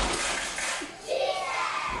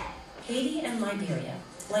 Liberia,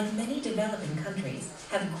 like many developing countries,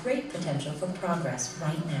 have great potential for progress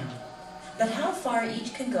right now. But how far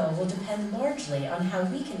each can go will depend largely on how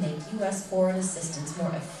we can make U.S. foreign assistance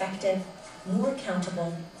more effective, more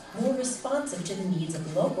accountable, more responsive to the needs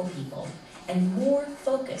of local people, and more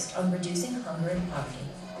focused on reducing hunger and poverty.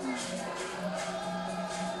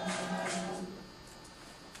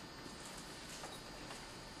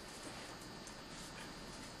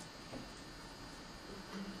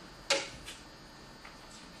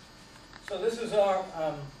 So this is our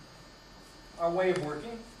way of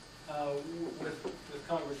working with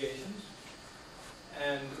congregations,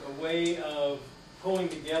 and a way of pulling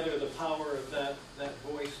together the power of that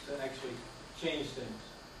voice to actually change things.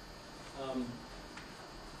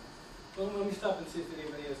 Well, let me stop and see if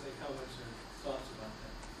anybody has any comments or thoughts about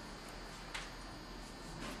that.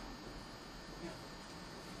 Yeah.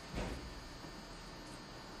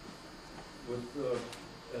 With,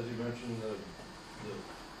 as you mentioned, the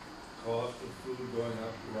cost of food going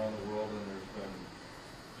up around the world, and there's been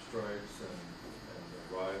strikes and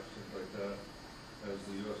riots, things like that. Has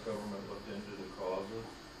the U.S. government looked into the causes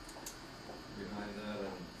behind that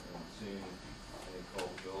and seen any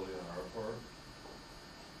culpability on our part?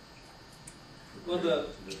 Well,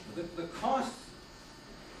 the costs,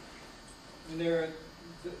 I mean,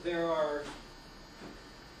 there are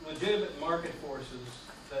legitimate market forces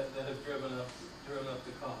that have driven up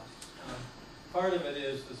the costs. Part of it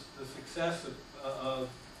is the success of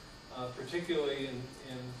particularly in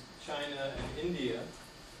China and India,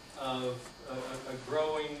 of a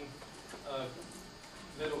growing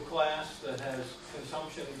middle class that has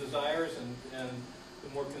consumption desires, and the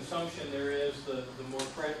more consumption there is, the more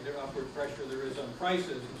upward pressure there is on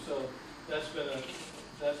prices, and so that's been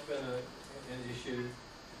an issue.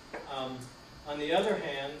 On the other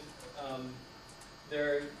hand,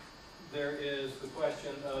 there is the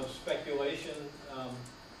question of speculation,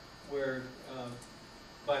 where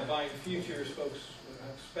by buying futures, folks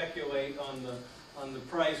speculate on the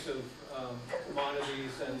price of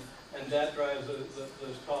commodities, and that drives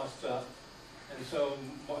those costs up. And so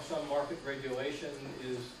some market regulation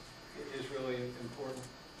is really important.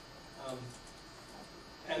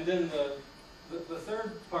 And then the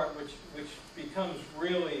third part, which becomes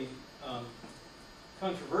really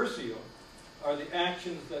controversial, are the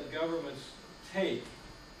actions that governments take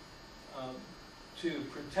to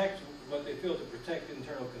protect what they feel to protect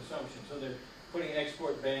internal consumption. So they're putting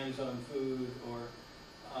export bans on food, or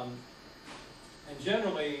and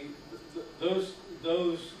generally those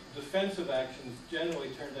defensive actions generally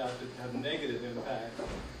turned out to have negative impact,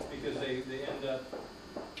 because they end up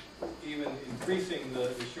even increasing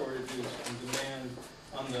the shortages and demand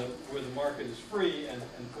on where the market is free, and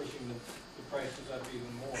pushing the prices up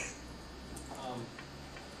even more.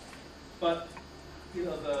 But you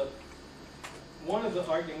know, one of the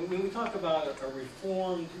arguments, when we talk about a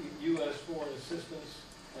reformed U.S. foreign assistance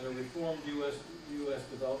and a reformed U.S.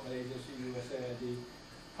 Development Agency, USAID,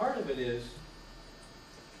 part of it is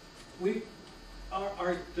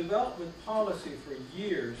our development policy for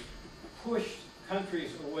years pushed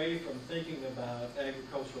countries away from thinking about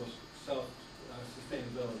agricultural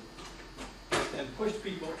self-sustainability, and pushed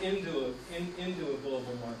people into a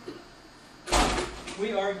global market.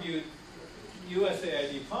 We argued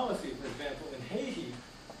USAID policy, for example, in Haiti,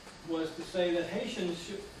 was to say that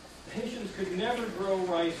Haitians could never grow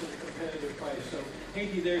rice at a competitive price. So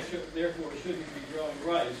Haiti therefore shouldn't be growing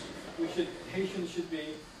rice. Haitians should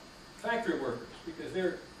be factory workers, because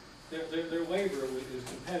their labor is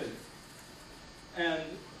competitive.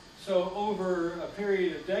 And so over a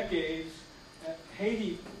period of decades,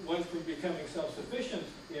 Haiti went from becoming self-sufficient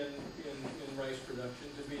in rice production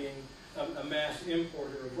to being a mass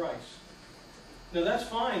importer of rice. Now that's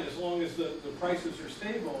fine as long as the prices are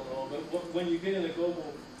stable and all, but when you get in a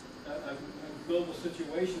global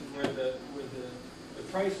situation where the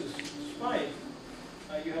prices spike,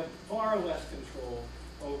 you have far less control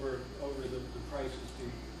over the prices to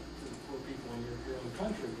poor people in your own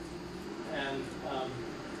country, and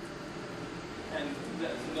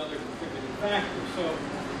that's another contributing factor. So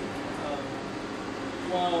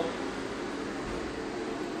while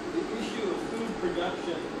the issue of food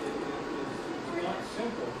production is not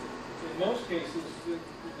simple, in most cases the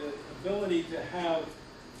ability to have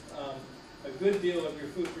a good deal of your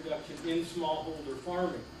food production in smallholder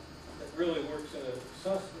farming that really works at a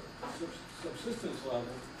subsistence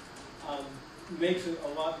level makes it a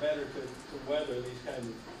lot better to weather these kind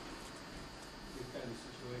of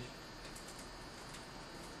situations.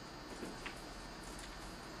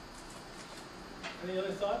 Any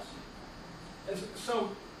other thoughts?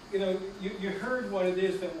 So, you know, you heard what it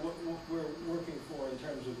is that we're working for in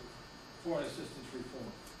terms of foreign assistance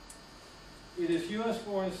reform. It is U.S.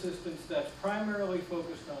 foreign assistance that's primarily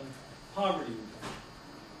focused on poverty reduction.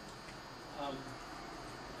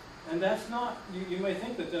 And that's not, you may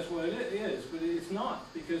think that that's what it is, but it's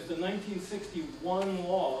not, because the 1961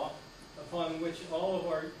 law upon which all of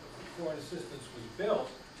our foreign assistance was built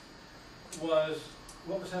was,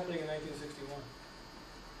 what was happening in 1961?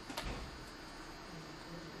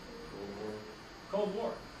 Cold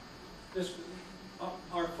War. This,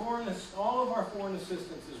 all of our foreign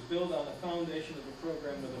assistance is built on the foundation of a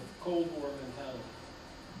program with a Cold War mentality.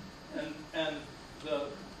 And the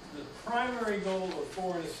primary goal of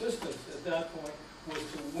foreign assistance at that point was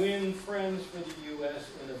to win friends for the U.S.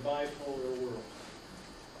 in a bipolar world.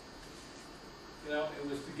 You know, it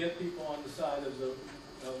was to get people on the side of the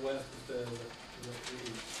West instead of the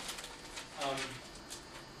East.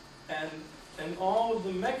 And all of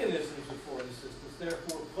the mechanisms of foreign assistance,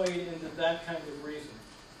 therefore, played into that kind of reason.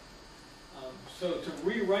 So to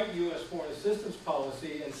rewrite U.S. foreign assistance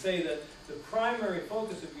policy and say that the primary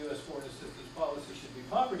focus of U.S. foreign assistance policy should be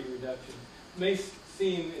poverty reduction may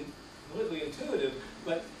seem completely intuitive,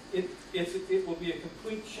 but it will be a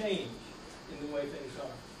complete change in the way things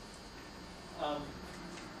are.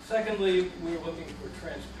 Secondly, we're looking for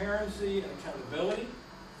transparency and accountability,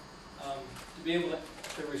 to be able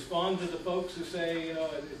to respond to the folks who say, you know,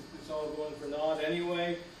 it's all going for naught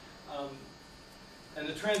anyway. And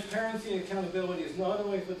the transparency and accountability is not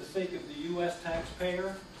only for the sake of the U.S.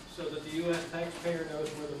 taxpayer, so that the U.S. taxpayer knows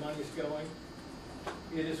where the money's going.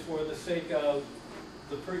 It is for the sake of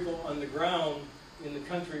the people on the ground in the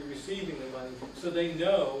country receiving the money, so they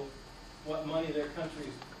know what money their country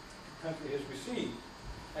has received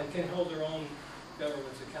and can hold their own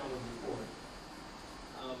governments accountable for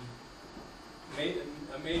it.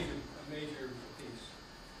 A major piece.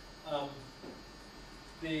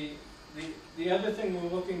 The other thing we're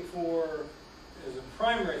looking for as a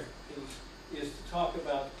primary piece is to talk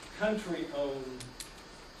about country-owned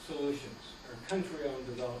solutions or country-owned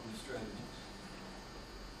development strategies.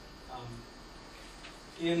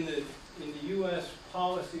 In the U.S.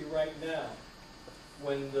 policy right now,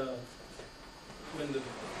 when the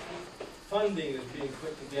funding is being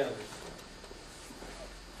put together,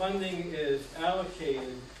 funding is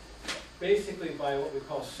allocated basically by what we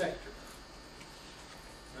call sector.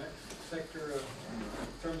 Right? Sector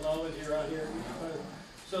terminology around here.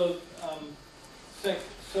 So,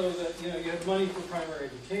 so that you have money for primary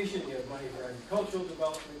education, you have money for agricultural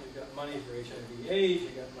development, you've got money for HIV/AIDS,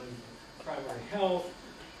 you've got money for primary health,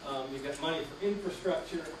 you've got money for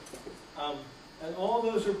infrastructure, and all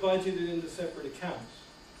those are budgeted into separate accounts.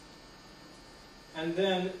 And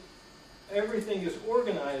then everything is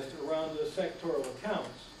organized around those sectoral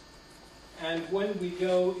accounts. And when we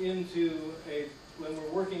go into when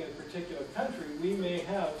we're working in a particular country, we may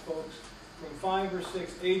have folks from 5 or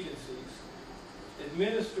 6 agencies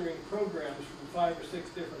administering programs from 5 or 6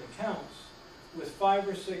 different accounts with 5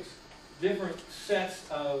 or 6 different sets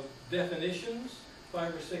of definitions,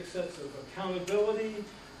 5 or 6 sets of accountability,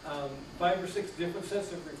 5 or 6 different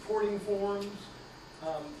sets of reporting forms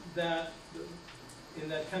that in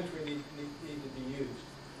that country need to be used.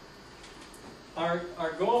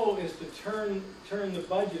 Our goal is to turn the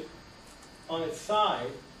budget on its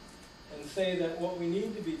side and say that what we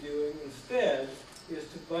need to be doing instead is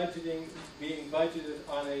to being budgeted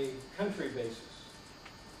on a country basis.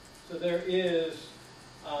 So there is,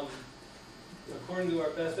 according to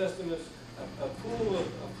our best estimates, a pool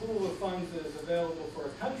of funds that is available for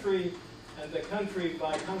a country, and the country,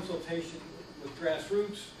 by consultation with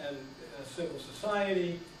grassroots and civil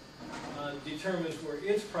society, determines where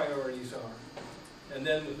its priorities are. And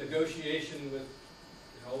then with negotiation,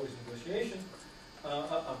 always negotiation,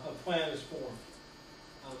 a plan is formed.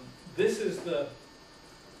 This is the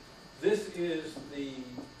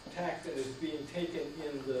tack that is being taken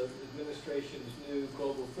in the administration's new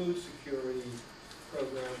global food security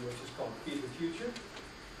program, which is called Feed the Future.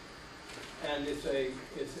 And it's a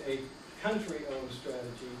country-owned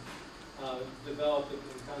strategy developed in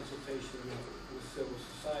consultation with civil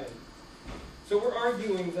society. So we're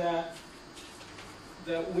arguing that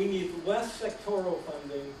we need less sectoral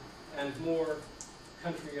funding and more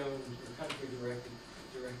country-owned or country-directed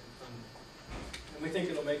funding. And we think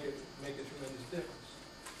it'll make a tremendous difference.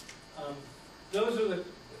 Those are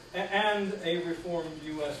and a reformed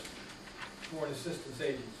U.S. Foreign Assistance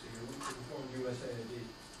Agency, or reformed USAID.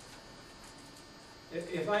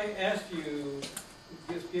 If I asked you,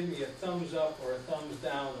 just give me a thumbs up or a thumbs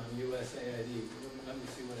down on USAID, let me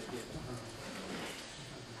see what I get.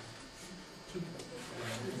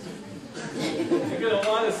 You get a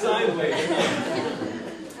lot of sideways.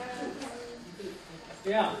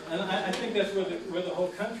 Yeah, and I think that's where the whole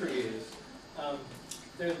country is.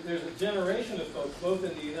 There's a generation of folks, both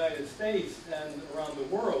in the United States and around the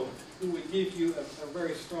world, who would give you a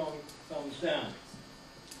very strong thumbs down,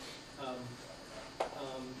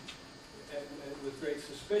 with great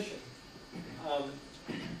suspicion.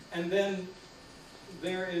 And then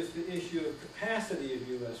there is the issue of capacity of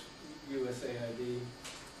USAID,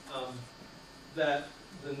 that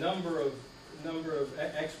the number of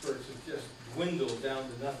experts has just dwindled down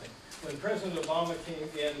to nothing. When President Obama came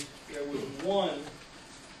in, there was one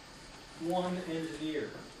engineer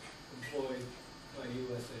employed by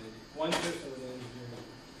USAID, one person with engineering.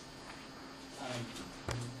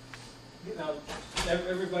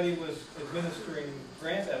 Everybody was administering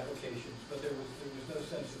grant applications, but there was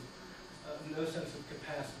no sense of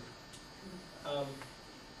capacity.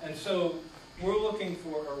 And so we're looking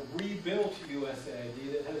for a rebuilt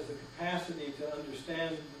USAID that has the capacity to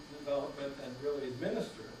understand development and really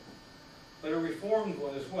administer it, but a reformed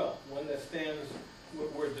one as well, one that stands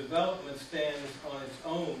where development stands on its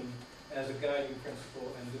own as a guiding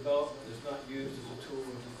principle, and development is not used as a tool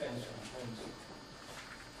of defense or diplomacy.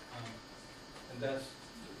 And that's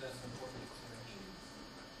an important consideration.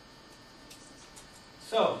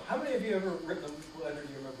 So, how many of you have ever written a letter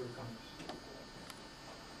to your member of Congress?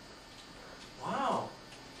 Wow.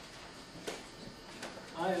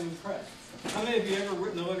 I am impressed. How many of you have ever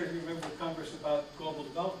written a letter to your member of Congress about global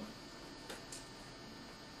development?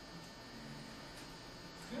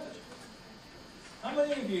 Good. How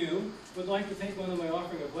many of you would like to take one of my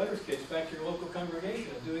offering of letters kits back to your local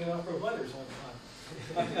congregation and doing an offer of letters on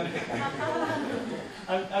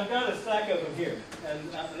I've got a stack of them here,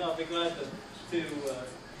 and I'll be glad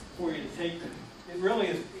for you to take them. It really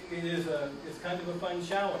is. It's kind of a fun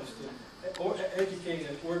challenge to educate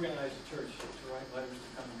and organize the church to write letters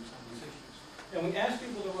to Congress on these issues. And we ask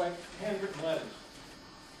people to write handwritten letters.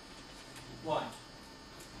 Why?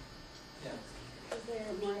 Yeah. Because they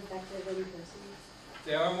are more effective in person.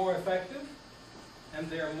 They are more effective, and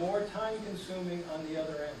they are more time-consuming on the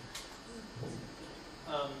other end.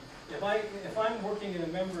 If I'm working in a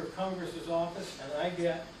member of Congress's office and I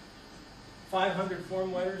get 500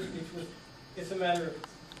 form letters each week, it's a matter of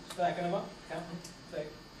stacking them up, counting them, say,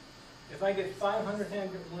 if I get 500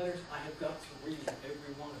 handwritten letters, I have got to read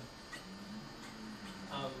every one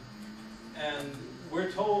of them. And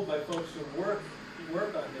we're told by folks who work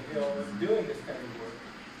on the Hill doing this kind of work,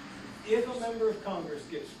 if a member of Congress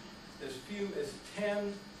gets as few as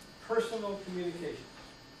 10 personal communications,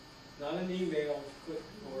 not an email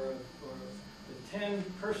or 10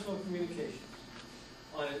 personal communications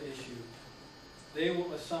on an issue, they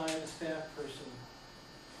will assign a staff person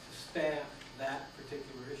to staff that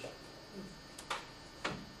particular issue.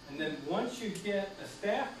 And then once you get a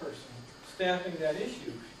staff person staffing that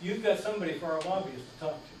issue, you've got somebody for our lobbyists to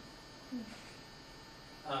talk to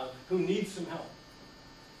who needs some help.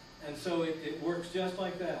 And so it works just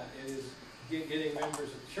like that. It is getting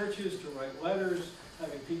members of churches to write letters,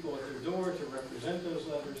 having people at their door to represent those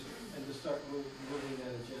letters, and to start moving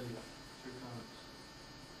that agenda through Congress.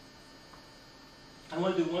 I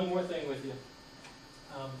want to do one more thing with you.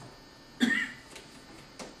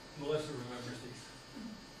 Melissa remembers these.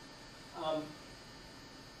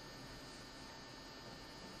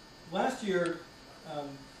 Last year,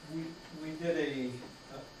 we did a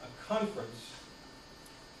conference,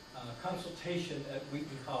 consultation at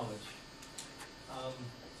Wheaton College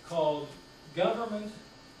called Government,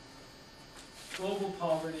 Global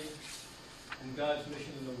Poverty, and God's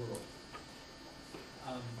Mission in the World.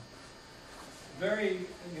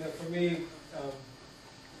 For me,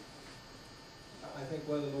 I think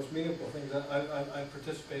one of the most meaningful things I've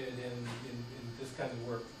participated in this kind of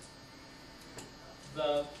work.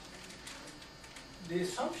 The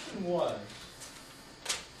assumption was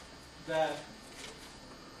that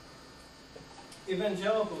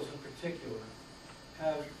evangelicals in particular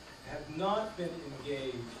have not been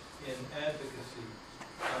engaged in advocacy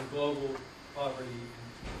on global poverty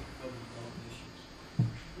and global development issues.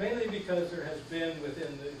 Mainly because there has been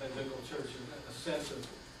within the evangelical church a sense of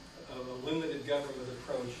a limited government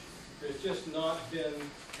approach. There's just not been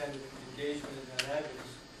kind of engagement in that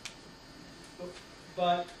advocacy.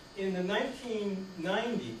 But in the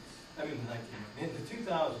 1990s, in the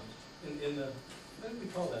 2000s, in the, what do we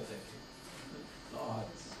call that decade?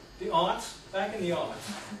 The aughts, back in the aughts,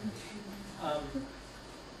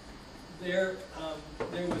 there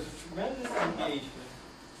was a tremendous engagement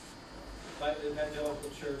by the evangelical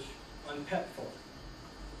church on PEPFAR.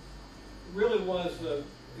 It really was the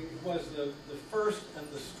first and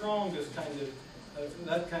the strongest kind of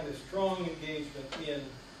that kind of strong engagement in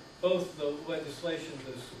both the legislation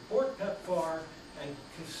to support PEPFAR and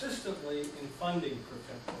consistently in funding Pro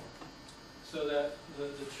Tempore, so that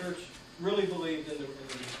the church really believed in the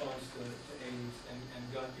response to AIDS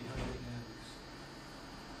and got behind it in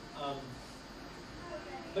advocacy.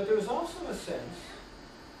 But there was also a sense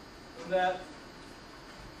that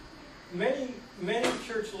many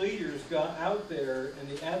church leaders got out there in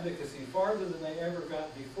the advocacy farther than they ever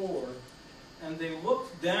got before, and they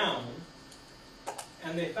looked down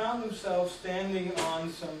and they found themselves standing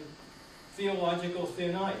on some theological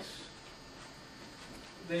thin ice.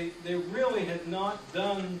 They really had not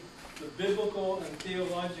done the biblical and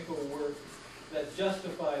theological work that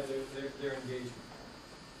justified their engagement.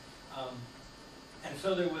 And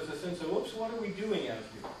so there was a sense of, whoops, what are we doing out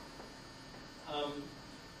here?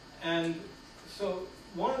 And so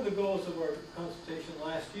one of the goals of our consultation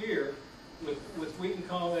last year with Wheaton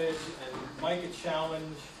College and Micah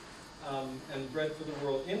Challenge and Bread for the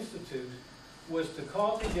World Institute was to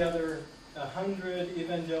call together 100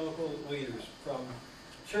 evangelical leaders from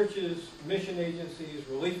churches, mission agencies,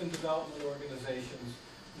 relief and development organizations,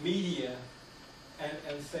 media,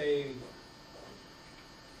 and say,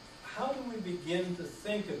 how do we begin to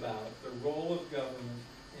think about the role of government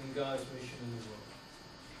in God's mission in the world?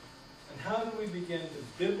 And how do we begin to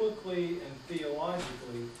biblically and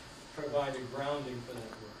theologically provide a grounding for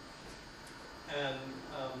that work? And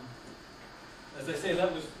as I say,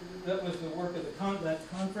 that was the work of that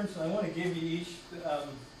conference. I want to give you each.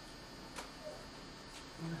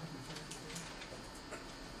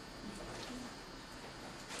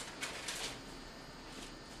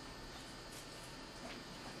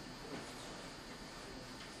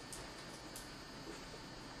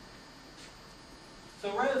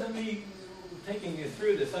 So rather than me taking you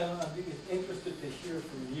through this, I'd be interested to hear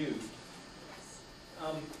from you.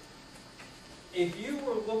 If you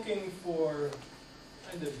were looking for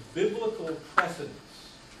kind of biblical precedence,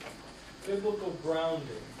 biblical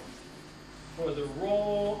grounding for the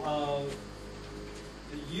role of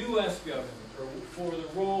the U.S. government, or for the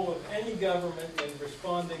role of any government in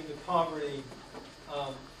responding to poverty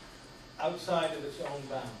outside of its own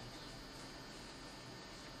bounds,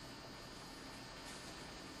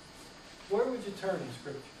 where would you turn in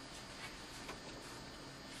Scripture?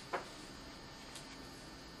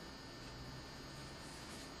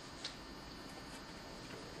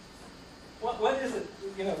 What is it?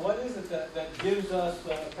 What is it that gives us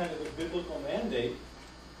kind of a biblical mandate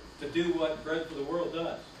to do what Bread for the World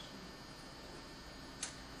does?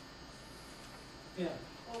 Yeah.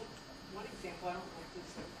 Well, one example, I don't know if this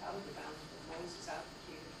is out of the bounds, but Moses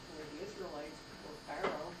advocated for the Israelites before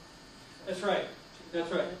Pharaoh. That's right.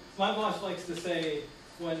 That's right. My boss likes to say,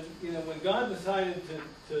 when God decided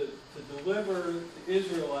to deliver the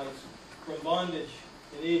Israelites from bondage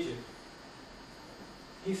in Egypt,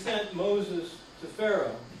 he sent Moses to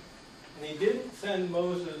Pharaoh, and he didn't send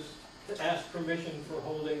Moses to ask permission for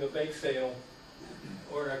holding a bake sale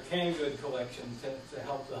or a canned good collection to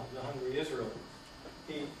help the hungry Israelites.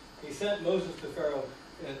 He sent Moses to Pharaoh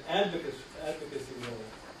in an advocacy role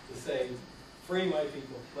to say, free my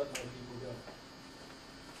people, let my people go.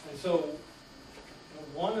 And so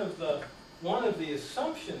one of the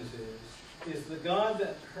assumptions is the God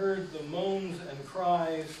that heard the moans and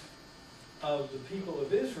cries of the people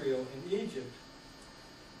of Israel in Egypt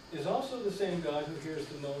is also the same God who hears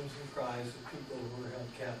the moans and cries of people who are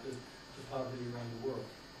held captive to poverty around the world.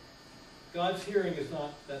 God's hearing is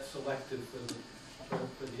not that selective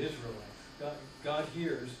for the Israelites. God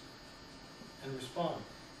hears and responds.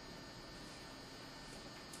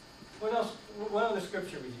 What else? What other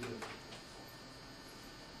scripture would you give?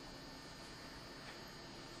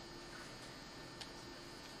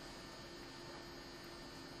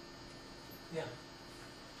 Yeah.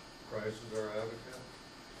 Christ is our advocate.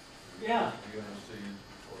 Yeah. We intercede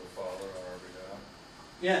for the Father on our behalf.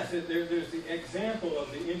 Yes, there's the example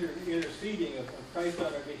of the interceding of Christ on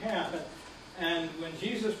our behalf. And when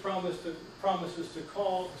Jesus promises to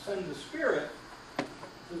send the Spirit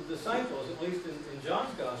to the disciples, at least in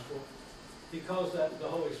John's Gospel, he calls that the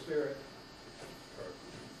Holy Spirit.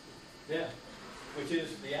 Yeah, which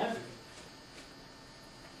is the advocate.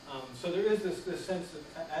 So there is this sense of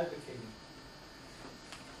advocating.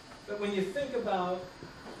 But when you think about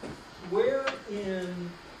where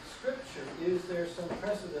in Scripture is there some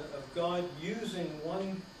precedent of God using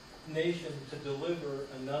one nation to deliver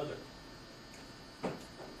another?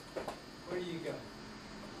 Where do you go?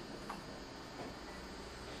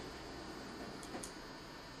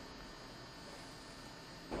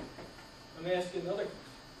 Let me ask you another question.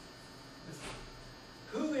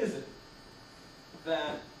 Who is it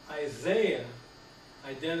that Isaiah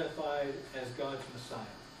identified as God's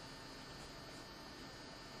Messiah?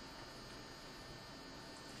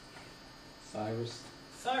 Cyrus.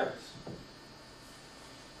 Cyrus.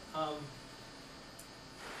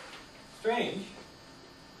 Strange.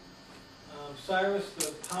 Cyrus,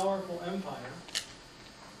 the powerful empire.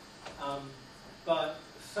 But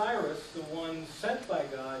Cyrus, the one sent by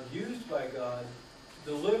God, used by God, to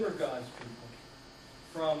deliver God's people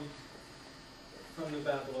from the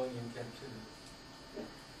Babylonian captivity.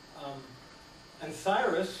 And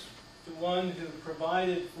Cyrus, the one who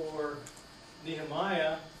provided for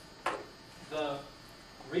Nehemiah the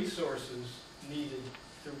resources needed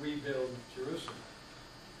to rebuild Jerusalem.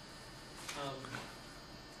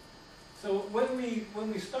 So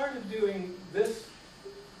when we started doing this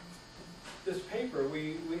paper,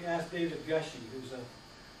 we asked David Gushee, who's a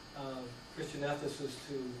Christian ethicist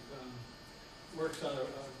who works on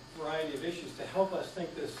a variety of issues, to help us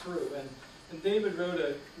think this through. And David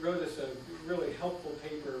wrote us a really helpful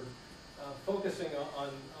paper focusing on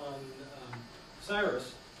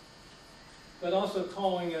Cyrus, but also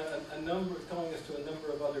calling us to a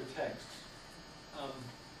number of other texts.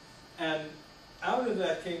 And out of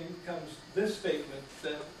that comes this statement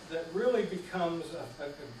that really becomes a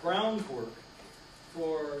groundwork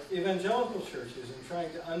for evangelical churches in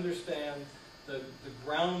trying to understand the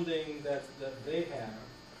grounding that they have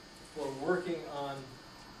for working on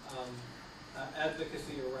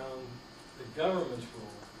advocacy around the government's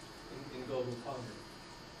role in global poverty.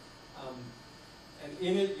 And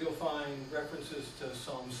in it you'll find references to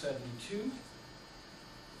Psalm 72.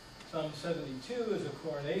 Psalm 72 is a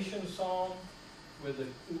coronation psalm where the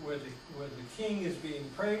king is being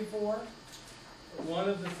prayed for. One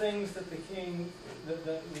of the things that the king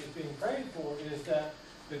that is being prayed for is that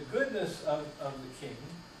the goodness of the king,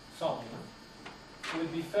 Solomon,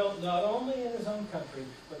 would be felt not only in his own country,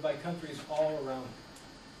 but by countries all around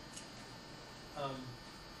him.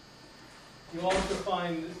 You also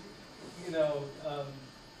find, a number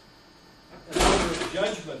of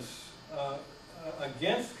judgments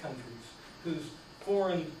against countries whose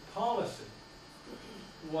foreign policy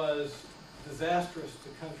was disastrous to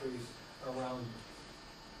countries around them.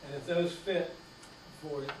 And if those fit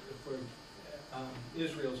for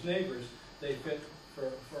Israel's neighbors, they fit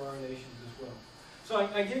for our nations as well. So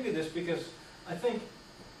I give you this because I think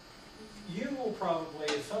you will probably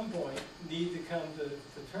at some point need to come to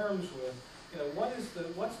terms with,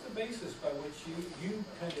 what's the basis by which you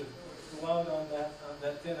kind of go out on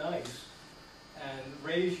that thin ice and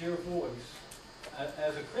raise your voice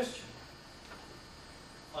as a Christian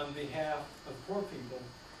on behalf of poor people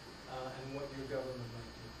and what your government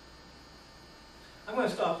might do. I'm going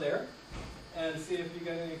to stop there and see if you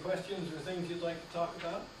got any questions or things you'd like to talk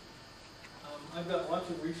about. I've got lots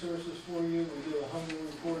of resources for you. We do a Hunger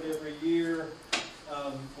report every year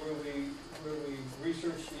where we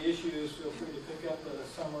research the issues. Feel free to pick up a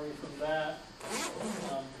summary from that.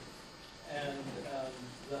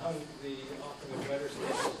 The offering of letter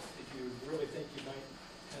statements, if you really think you might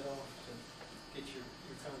head off to get your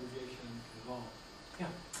congregation involved. Yeah.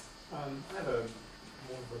 I have a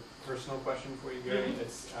more of a personal question for you, Gary.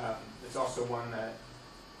 It's also one that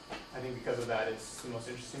I think because of that it's the most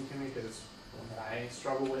interesting to me because it's one that I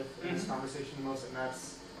struggle with in this conversation the most, and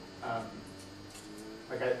that's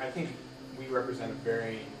I think we represent a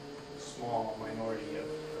very small minority of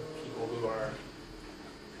people who are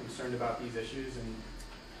concerned about these issues, and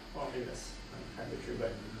well, maybe that's not kind of true,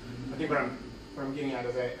 but I think what I'm getting at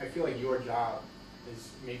is I feel like your job is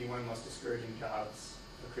maybe one of the most discouraging jobs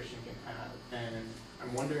a Christian can have, and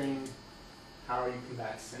I'm wondering how you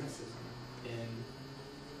combat cynicism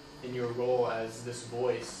in your role as this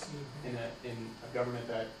voice in a government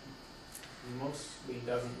that mostly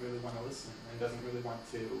doesn't really want to listen and doesn't really want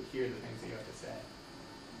to hear the things that you have to say.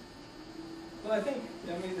 Well, I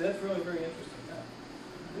mean that's really very interesting.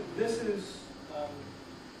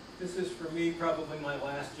 This is for me probably my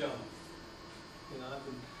last job.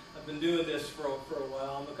 I've been doing this for a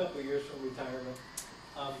while. I'm a couple of years from retirement,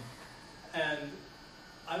 and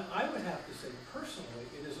I would have to say personally,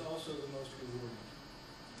 it is also the most rewarding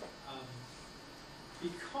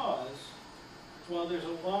because while there's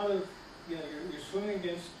a lot of you're swimming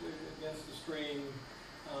against the stream.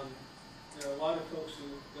 There are a lot of folks who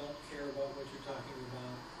don't care about what you're talking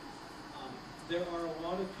about. There are a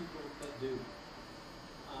lot of people that do.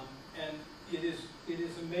 And it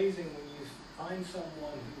is amazing when you find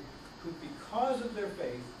someone who because of their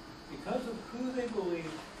faith, because of who they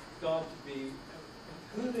believe God to be,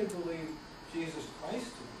 who they believe Jesus Christ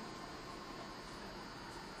to be,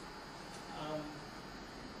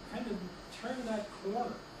 kind of turn that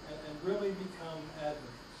corner and really become advocates.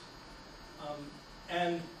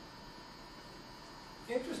 And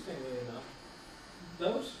interestingly enough,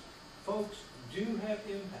 those folks do have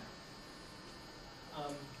impact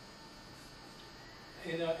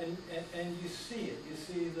You know, and you see it. You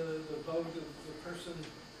see the vote of the person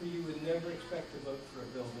who you would never expect to vote for a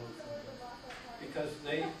bill because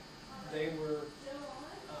they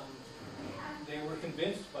were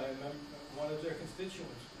convinced by one of their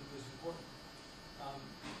constituents it was important.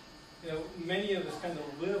 You know, many of us kind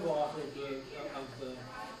of live off of the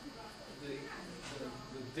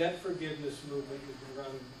debt forgiveness movement that was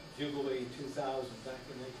around Jubilee 2000, back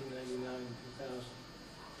in 1999 and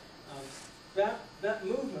 2000. That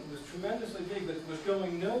movement was tremendously big, but it was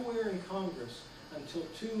going nowhere in Congress until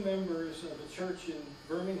two members of a church in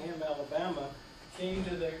Birmingham, Alabama, came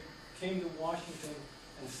to Washington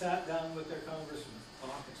and sat down with their Congressman,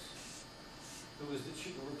 Baucus, who was the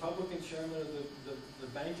Republican chairman of the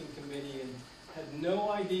banking committee and had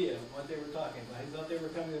no idea what they were talking about. He thought they were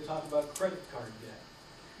coming to talk about credit card debt.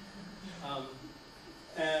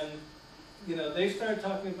 And you know, they started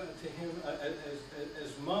talking about to him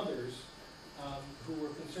as mothers who were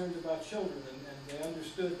concerned about children, and they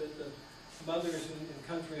understood that the mothers in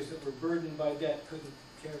countries that were burdened by debt couldn't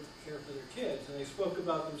care for their kids, and they spoke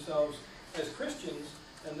about themselves as Christians,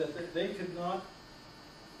 and that they could not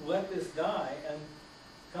let this die. And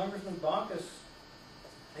Congressman Baucus,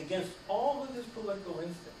 against all of his political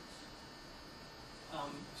instincts,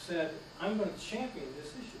 said, "I'm going to champion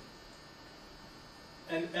this issue."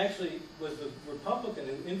 And actually was the Republican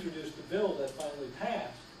who introduced the bill that finally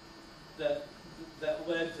passed that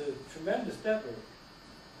led to tremendous debt relief.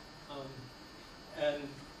 And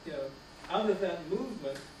you know, out of that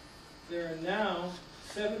movement, there are now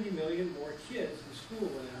 70 million more kids in school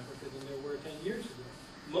in Africa than there were 10 years ago,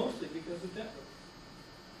 mostly because of debt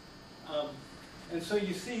relief. And so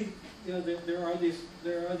you see, you know, there are these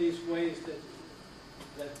ways that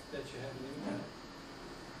you have an impact.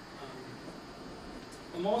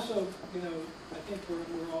 I'm also, you know, I think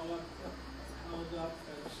we're all held up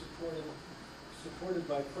and supported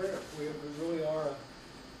by prayer. We really are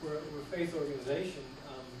we're a faith organization.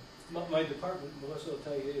 My department, Melissa will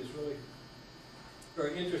tell you, is really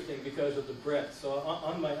very interesting because of the breadth. So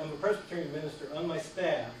I'm a Presbyterian minister. On my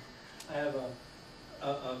staff, I have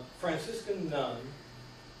a Franciscan nun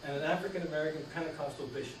and an African American Pentecostal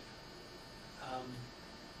bishop,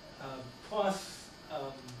 plus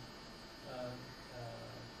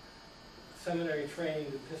seminary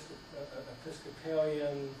trained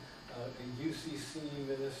Episcopalian, a UCC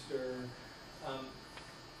minister.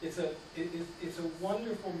 It's a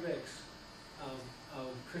wonderful mix of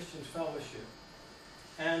Christian fellowship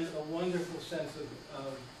and a wonderful sense of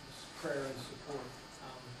prayer and support.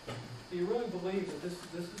 Do you really believe that this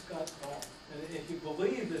is God's call? And if you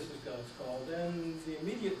believe this is God's call, then the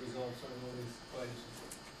immediate results are always quite as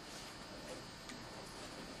important.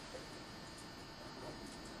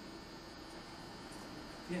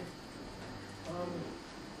 Yeah. I'm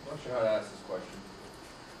not sure how to ask this question,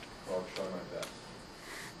 but I'll try my best.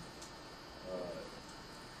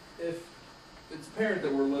 If it's apparent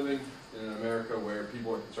that we're living in an America where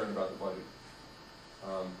people are concerned about the budget,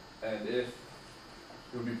 and if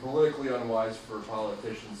it would be politically unwise for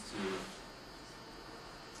politicians to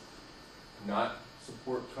not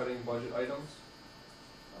support cutting budget items,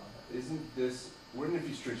 wouldn't it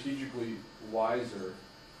be strategically wiser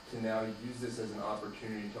to now use this as an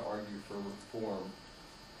opportunity to argue for reform,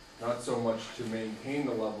 not so much to maintain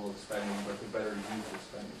the level of spending, but to better use the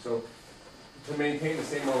spending? So to maintain the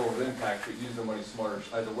same level of impact, but use the money smarter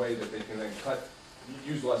as a way that they can then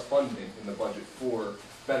use less funding in the budget for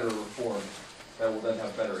better reforms that will then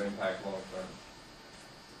have better impact long term.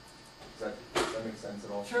 Does that make sense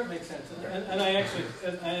at all? Sure, it makes sense. Okay. And I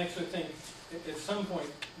actually think at some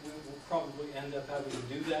point we will probably end up having to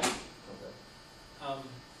do that. Okay.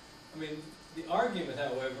 I mean, the argument,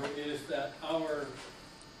 however, is that our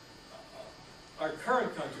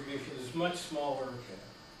current contribution is much smaller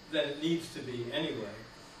than it needs to be anyway.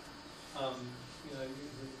 You know,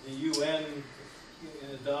 the UN, in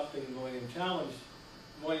adopting the Millennium Challenge,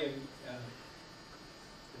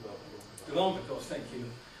 Development Goals, thank you.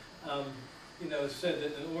 You know, said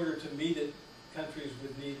that in order to meet it,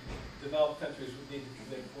 developed countries would need to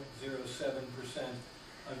commit 0.07%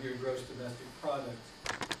 of your gross domestic product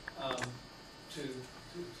to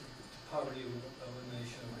poverty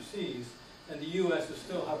elimination overseas, and the U.S. is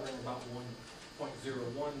still hovering about 1.01%.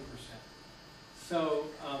 So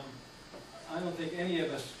I don't think any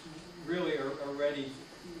of us really are ready,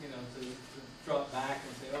 you know, to drop back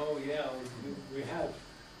and say, oh yeah, we have,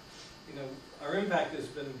 you know, our impact has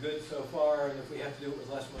been good so far, and if we have to do it with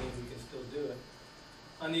less money, we can still do it.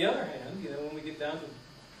 On the other hand, you know, when we get down to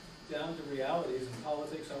realities, and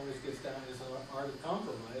politics always gets down as an art of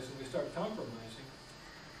compromise, and we start compromising,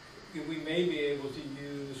 we may be able to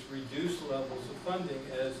use reduced levels of funding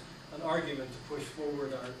as an argument to push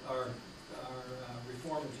forward our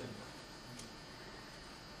reform agenda.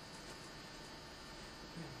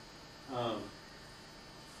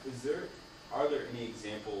 Are there any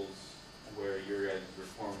examples where your guys'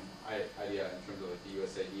 reform idea in terms of like the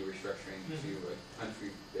USAID restructuring to a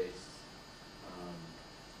country-based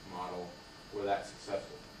model, were that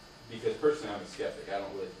successful? Because personally, I'm a skeptic. I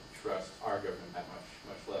don't really trust our government that much,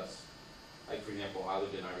 much less. Like for example, I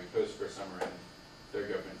lived in Ivory Coast for a summer, and their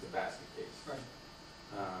government's a basket case. Right.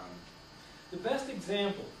 The best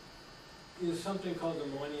example is something called the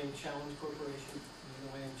Millennium Challenge Corporation, the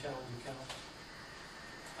Millennium Challenge Account.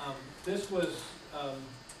 This was,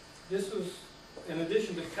 in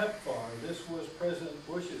addition to PEPFAR, this was President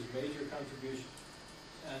Bush's major contribution.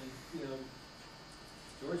 And, you know,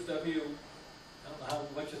 George W., I don't know how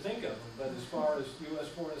much you think of him, but as far as U.S.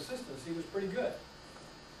 foreign assistance, he was pretty good.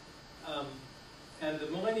 And the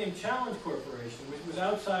Millennium Challenge Corporation, which was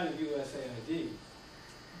outside of USAID,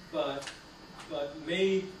 but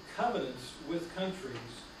made covenants with countries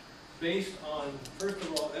based on, first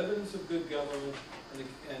of all, evidence of good government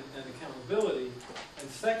and accountability, and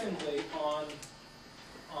secondly, on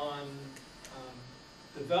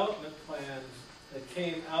development plans that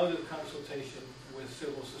came out of consultation with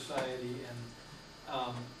civil society and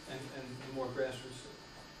more grassroots.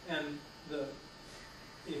 And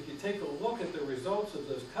if you take a look at the results of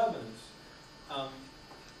those covenants,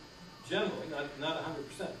 generally, not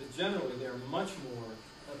 100%, but generally they're much more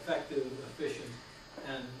effective, efficient,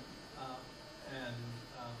 and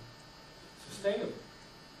sustainable.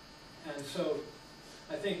 And so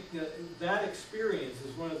I think that experience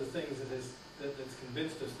is one of the things that's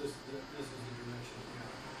convinced us this is the direction.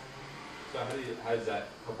 So how does that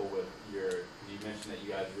couple with you mentioned that you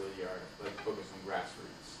guys really are like focused on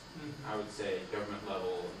grassroots. I would say government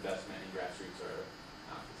level investment and grassroots are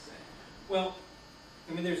not the same. Well,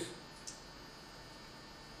 I mean,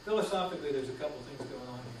 philosophically, there's a couple things going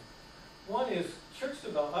on here. One is church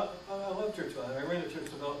development. I love church development. I ran a church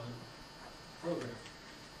development program,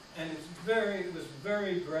 and it was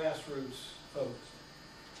very grassroots focused.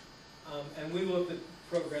 And we looked at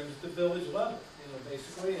programs at the village level,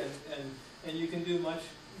 basically, and you can do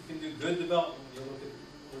good development when you look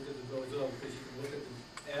at the village level, because you can look at the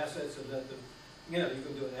assets of that. You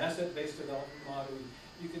can do an asset-based development model.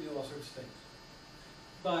 You can do all sorts of things.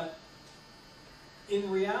 But in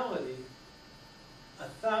reality,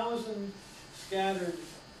 1,000 scattered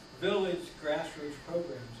village grassroots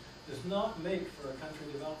programs does not make for a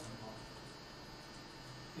country development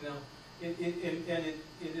model.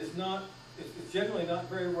 It is not. It's generally not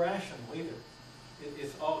very rational either.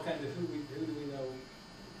 It's all kind of who do we know,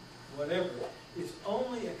 whatever. It's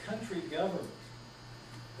only a country government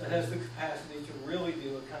that has the capacity to really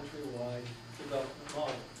do a countrywide development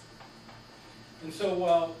model. And so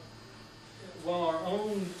while our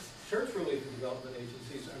own church-related development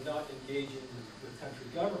agencies are not engaging with country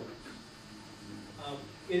governments,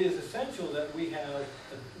 it is essential that we have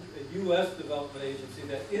a U.S. development agency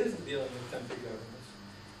that is dealing with country governments,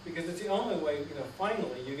 because it's the only way,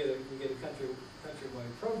 finally you get a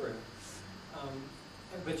countrywide program.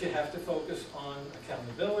 But you have to focus on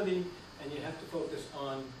accountability, and you have to focus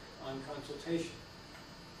on consultation.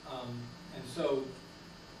 And so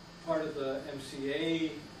part of the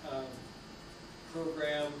MCA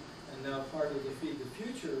program, and now part of the Feed the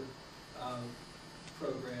Future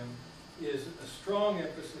program, is a strong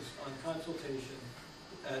emphasis on consultation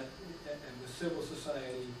and with civil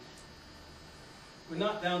society. We're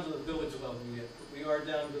not down to the village level yet, but we are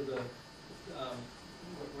down to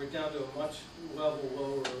we're down to a much lower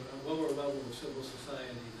level of civil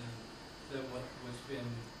society than what's been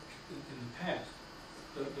in the past.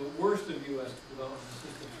 The worst of U.S. development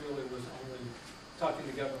assistance really was only talking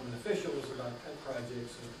to government officials about pet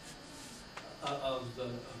projects of the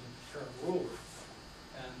current ruler,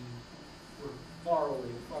 and we're far from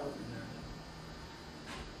there now.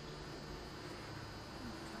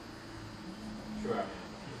 Sure.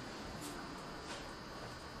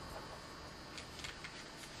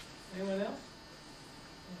 Anyone else?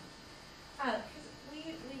 Because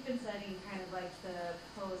we've been studying kind of like the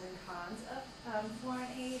pros and cons of foreign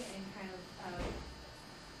aid, and kind of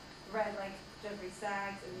read like Jeffrey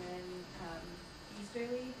Sachs and then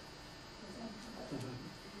Easterly.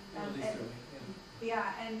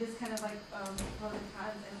 And just kind of like pros and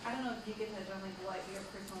cons. And I don't know if you could touch on like what your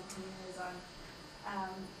personal opinion is on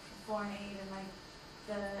foreign aid and like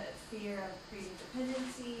the fear of creating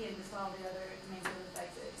dependency and just all the other negative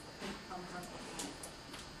effects that could come from it.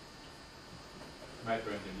 My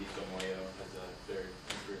friend Denise Omoyo has a third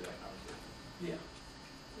through that conversation. Yeah.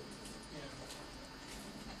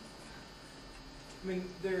 I mean,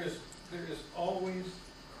 there is always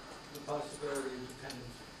the possibility of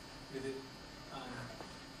dependency with it,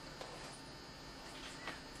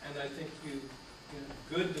 and I think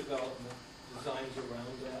good development designs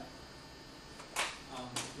around that,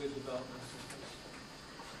 good development systems.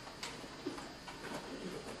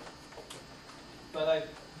 But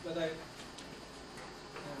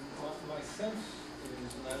my sense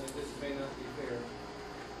is, and I mean this may not be fair,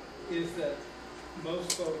 is that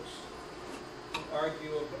most folks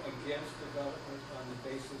argue against development on the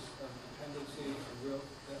basis of dependency.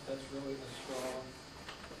 That's really a strong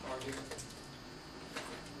argument.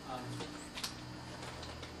 I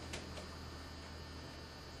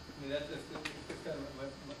mean, that's kind of my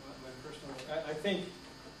personal. I think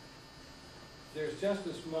there's just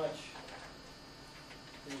as much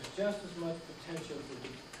potential for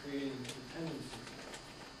creating dependency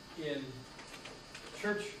in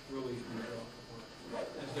church relief and development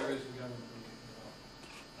as there is in government relief and development,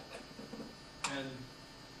 and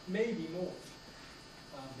maybe more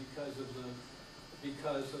because of the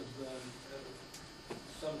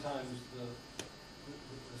sometimes the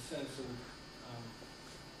sense of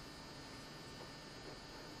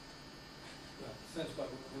sense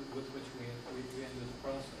with which we ended the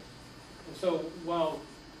process. And so while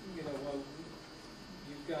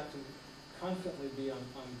you've got to constantly be on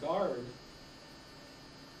guard,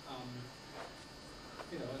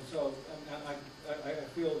 and so I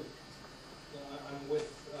feel I'm with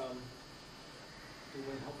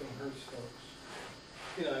helping Hurst folks.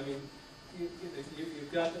 I mean,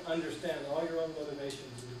 you've got to understand all your own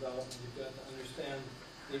motivations in development. You've got to understand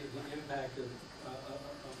the impact of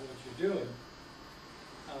what you're doing.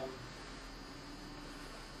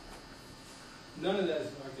 None of that is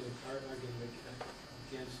an argument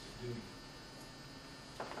against duty.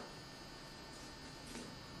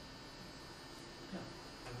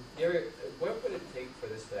 Gary, what would it take for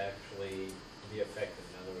this to actually be effective?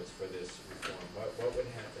 In other words, for this reform, what would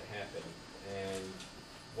have to happen, and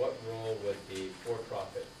what role would the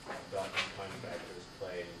for-profit development contractors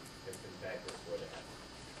play if, in fact, this were to happen?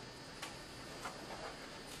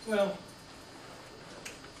 Well,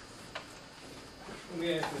 let me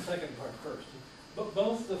answer the second part first. But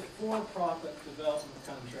both the for-profit development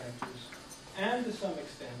contractors and, to some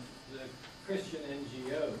extent, the Christian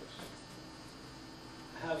NGOs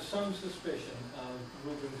have some suspicion of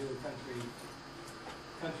moving to a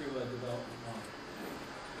country-led development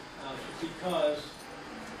model. Because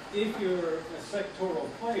if you're a sectoral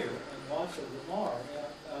player, and lots of them are,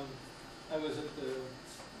 I was at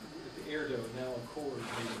the ERDO, now Accord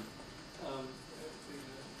meeting,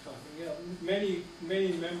 talking, many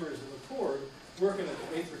members of Accord work in a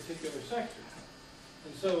particular sector.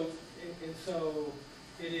 And so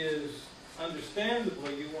it is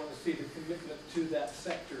understandably you want to see the commitment to that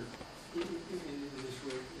sector in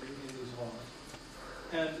these laws.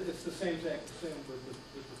 And it's the same with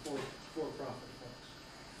the for-profit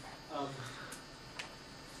folks.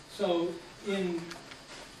 So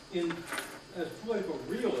as political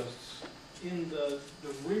realists, in the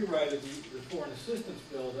rewrite of the Foreign Assistance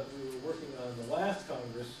Bill that we were working on in the last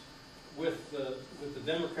Congress with the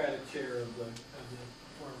Democratic chair of the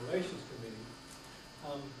Foreign Relations Committee,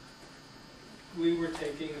 we were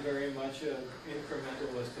taking very much an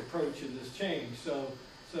incrementalist approach in this change. So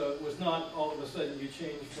it was not all of a sudden you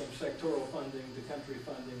changed from sectoral funding to country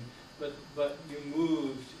funding, but you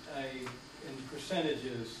moved in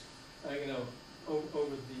percentages,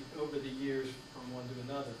 over the years from one to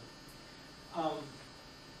another.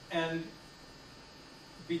 And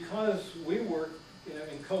because we work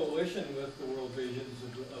in coalition with the world visions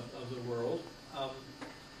of the world,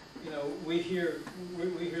 we hear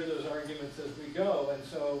those arguments as we go, and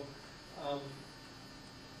so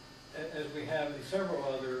as we have in several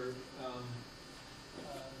other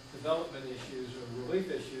development issues or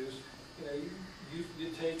relief issues, you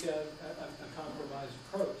take a compromised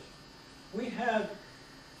approach. We had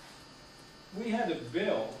a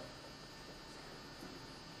bill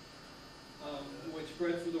which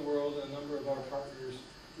Bread for the World and a number of our partners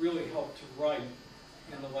really helped to write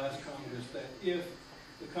in the last Congress, that if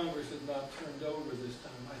the Congress had not turned over this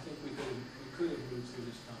time, I think we could have moved through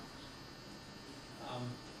this Congress.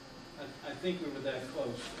 I think we were that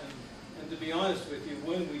close. And to be honest with you,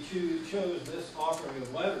 when we chose this offering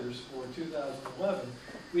of letters for 2011,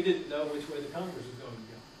 we didn't know which way the Congress was going to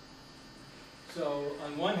go. So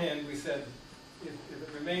on one hand, we said, if it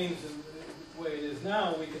remains the way it is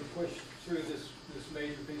now, we can push through this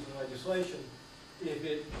major piece of legislation. If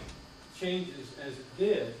it changes as it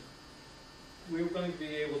did, we were going to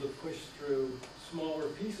be able to push through smaller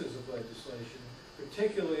pieces of legislation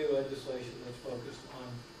particularly legislation that's focused on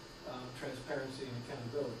transparency and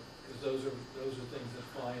accountability, because those are things that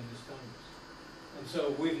fly in this Congress. And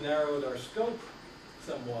so we've narrowed our scope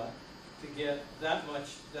somewhat to get that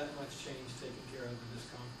much change taken care of in this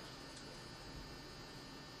Congress.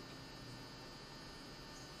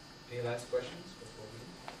 Any last questions before we?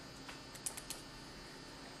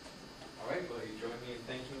 All right, well, you join me in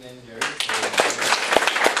thanking then Jerry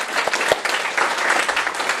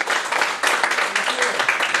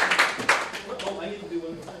Oh, I need to do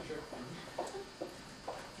one more thing, sure.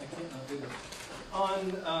 I can't not do this. On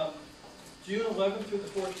June 11th through the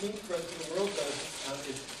 14th, President of the World does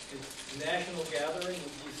its national gathering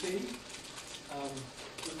in D.C.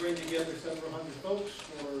 We bring together several hundred folks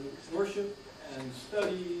for worship and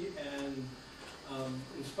study and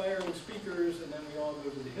inspiring speakers, and then we all go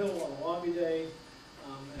to the Hill on a lobby day.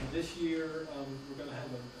 And this year, we're going to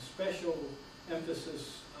have a special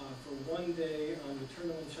emphasis for one day on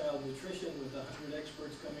maternal and child nutrition with 100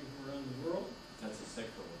 experts coming from around the world. That's a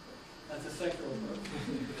sectoral approach. That's a sectoral approach.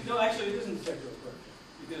 No, actually, it isn't a sectoral approach,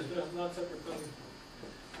 because there's not separate funding.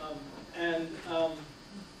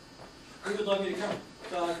 We would love you to come.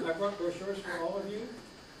 So I brought brochures for all of you.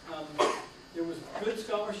 There was good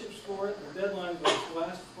scholarships for it. The deadline was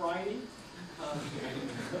last Friday.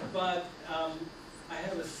 But I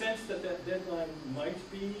have a sense that deadline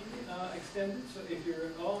might be extended. So if you're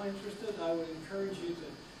at all interested, I would encourage you to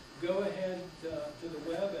go ahead to the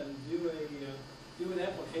web and do an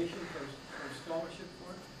application for a scholarship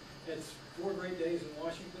for it. It's 4 great days in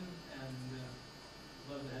Washington, and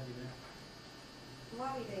love to have you there.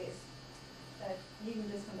 Lobby days. You can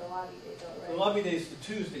just come to lobby day though, right? The lobby day is the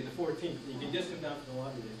Tuesday, the 14th. You can just come down to the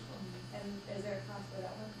lobby day as well. And is there a cost for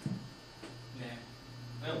that one? Nah,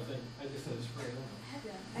 I don't think. I just had a spray on.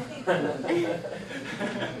 I think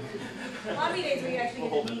lobby days where you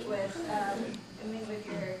actually get to meet with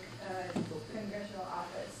your congressional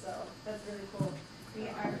office, so that's really cool.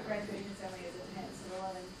 Our graduation ceremony is at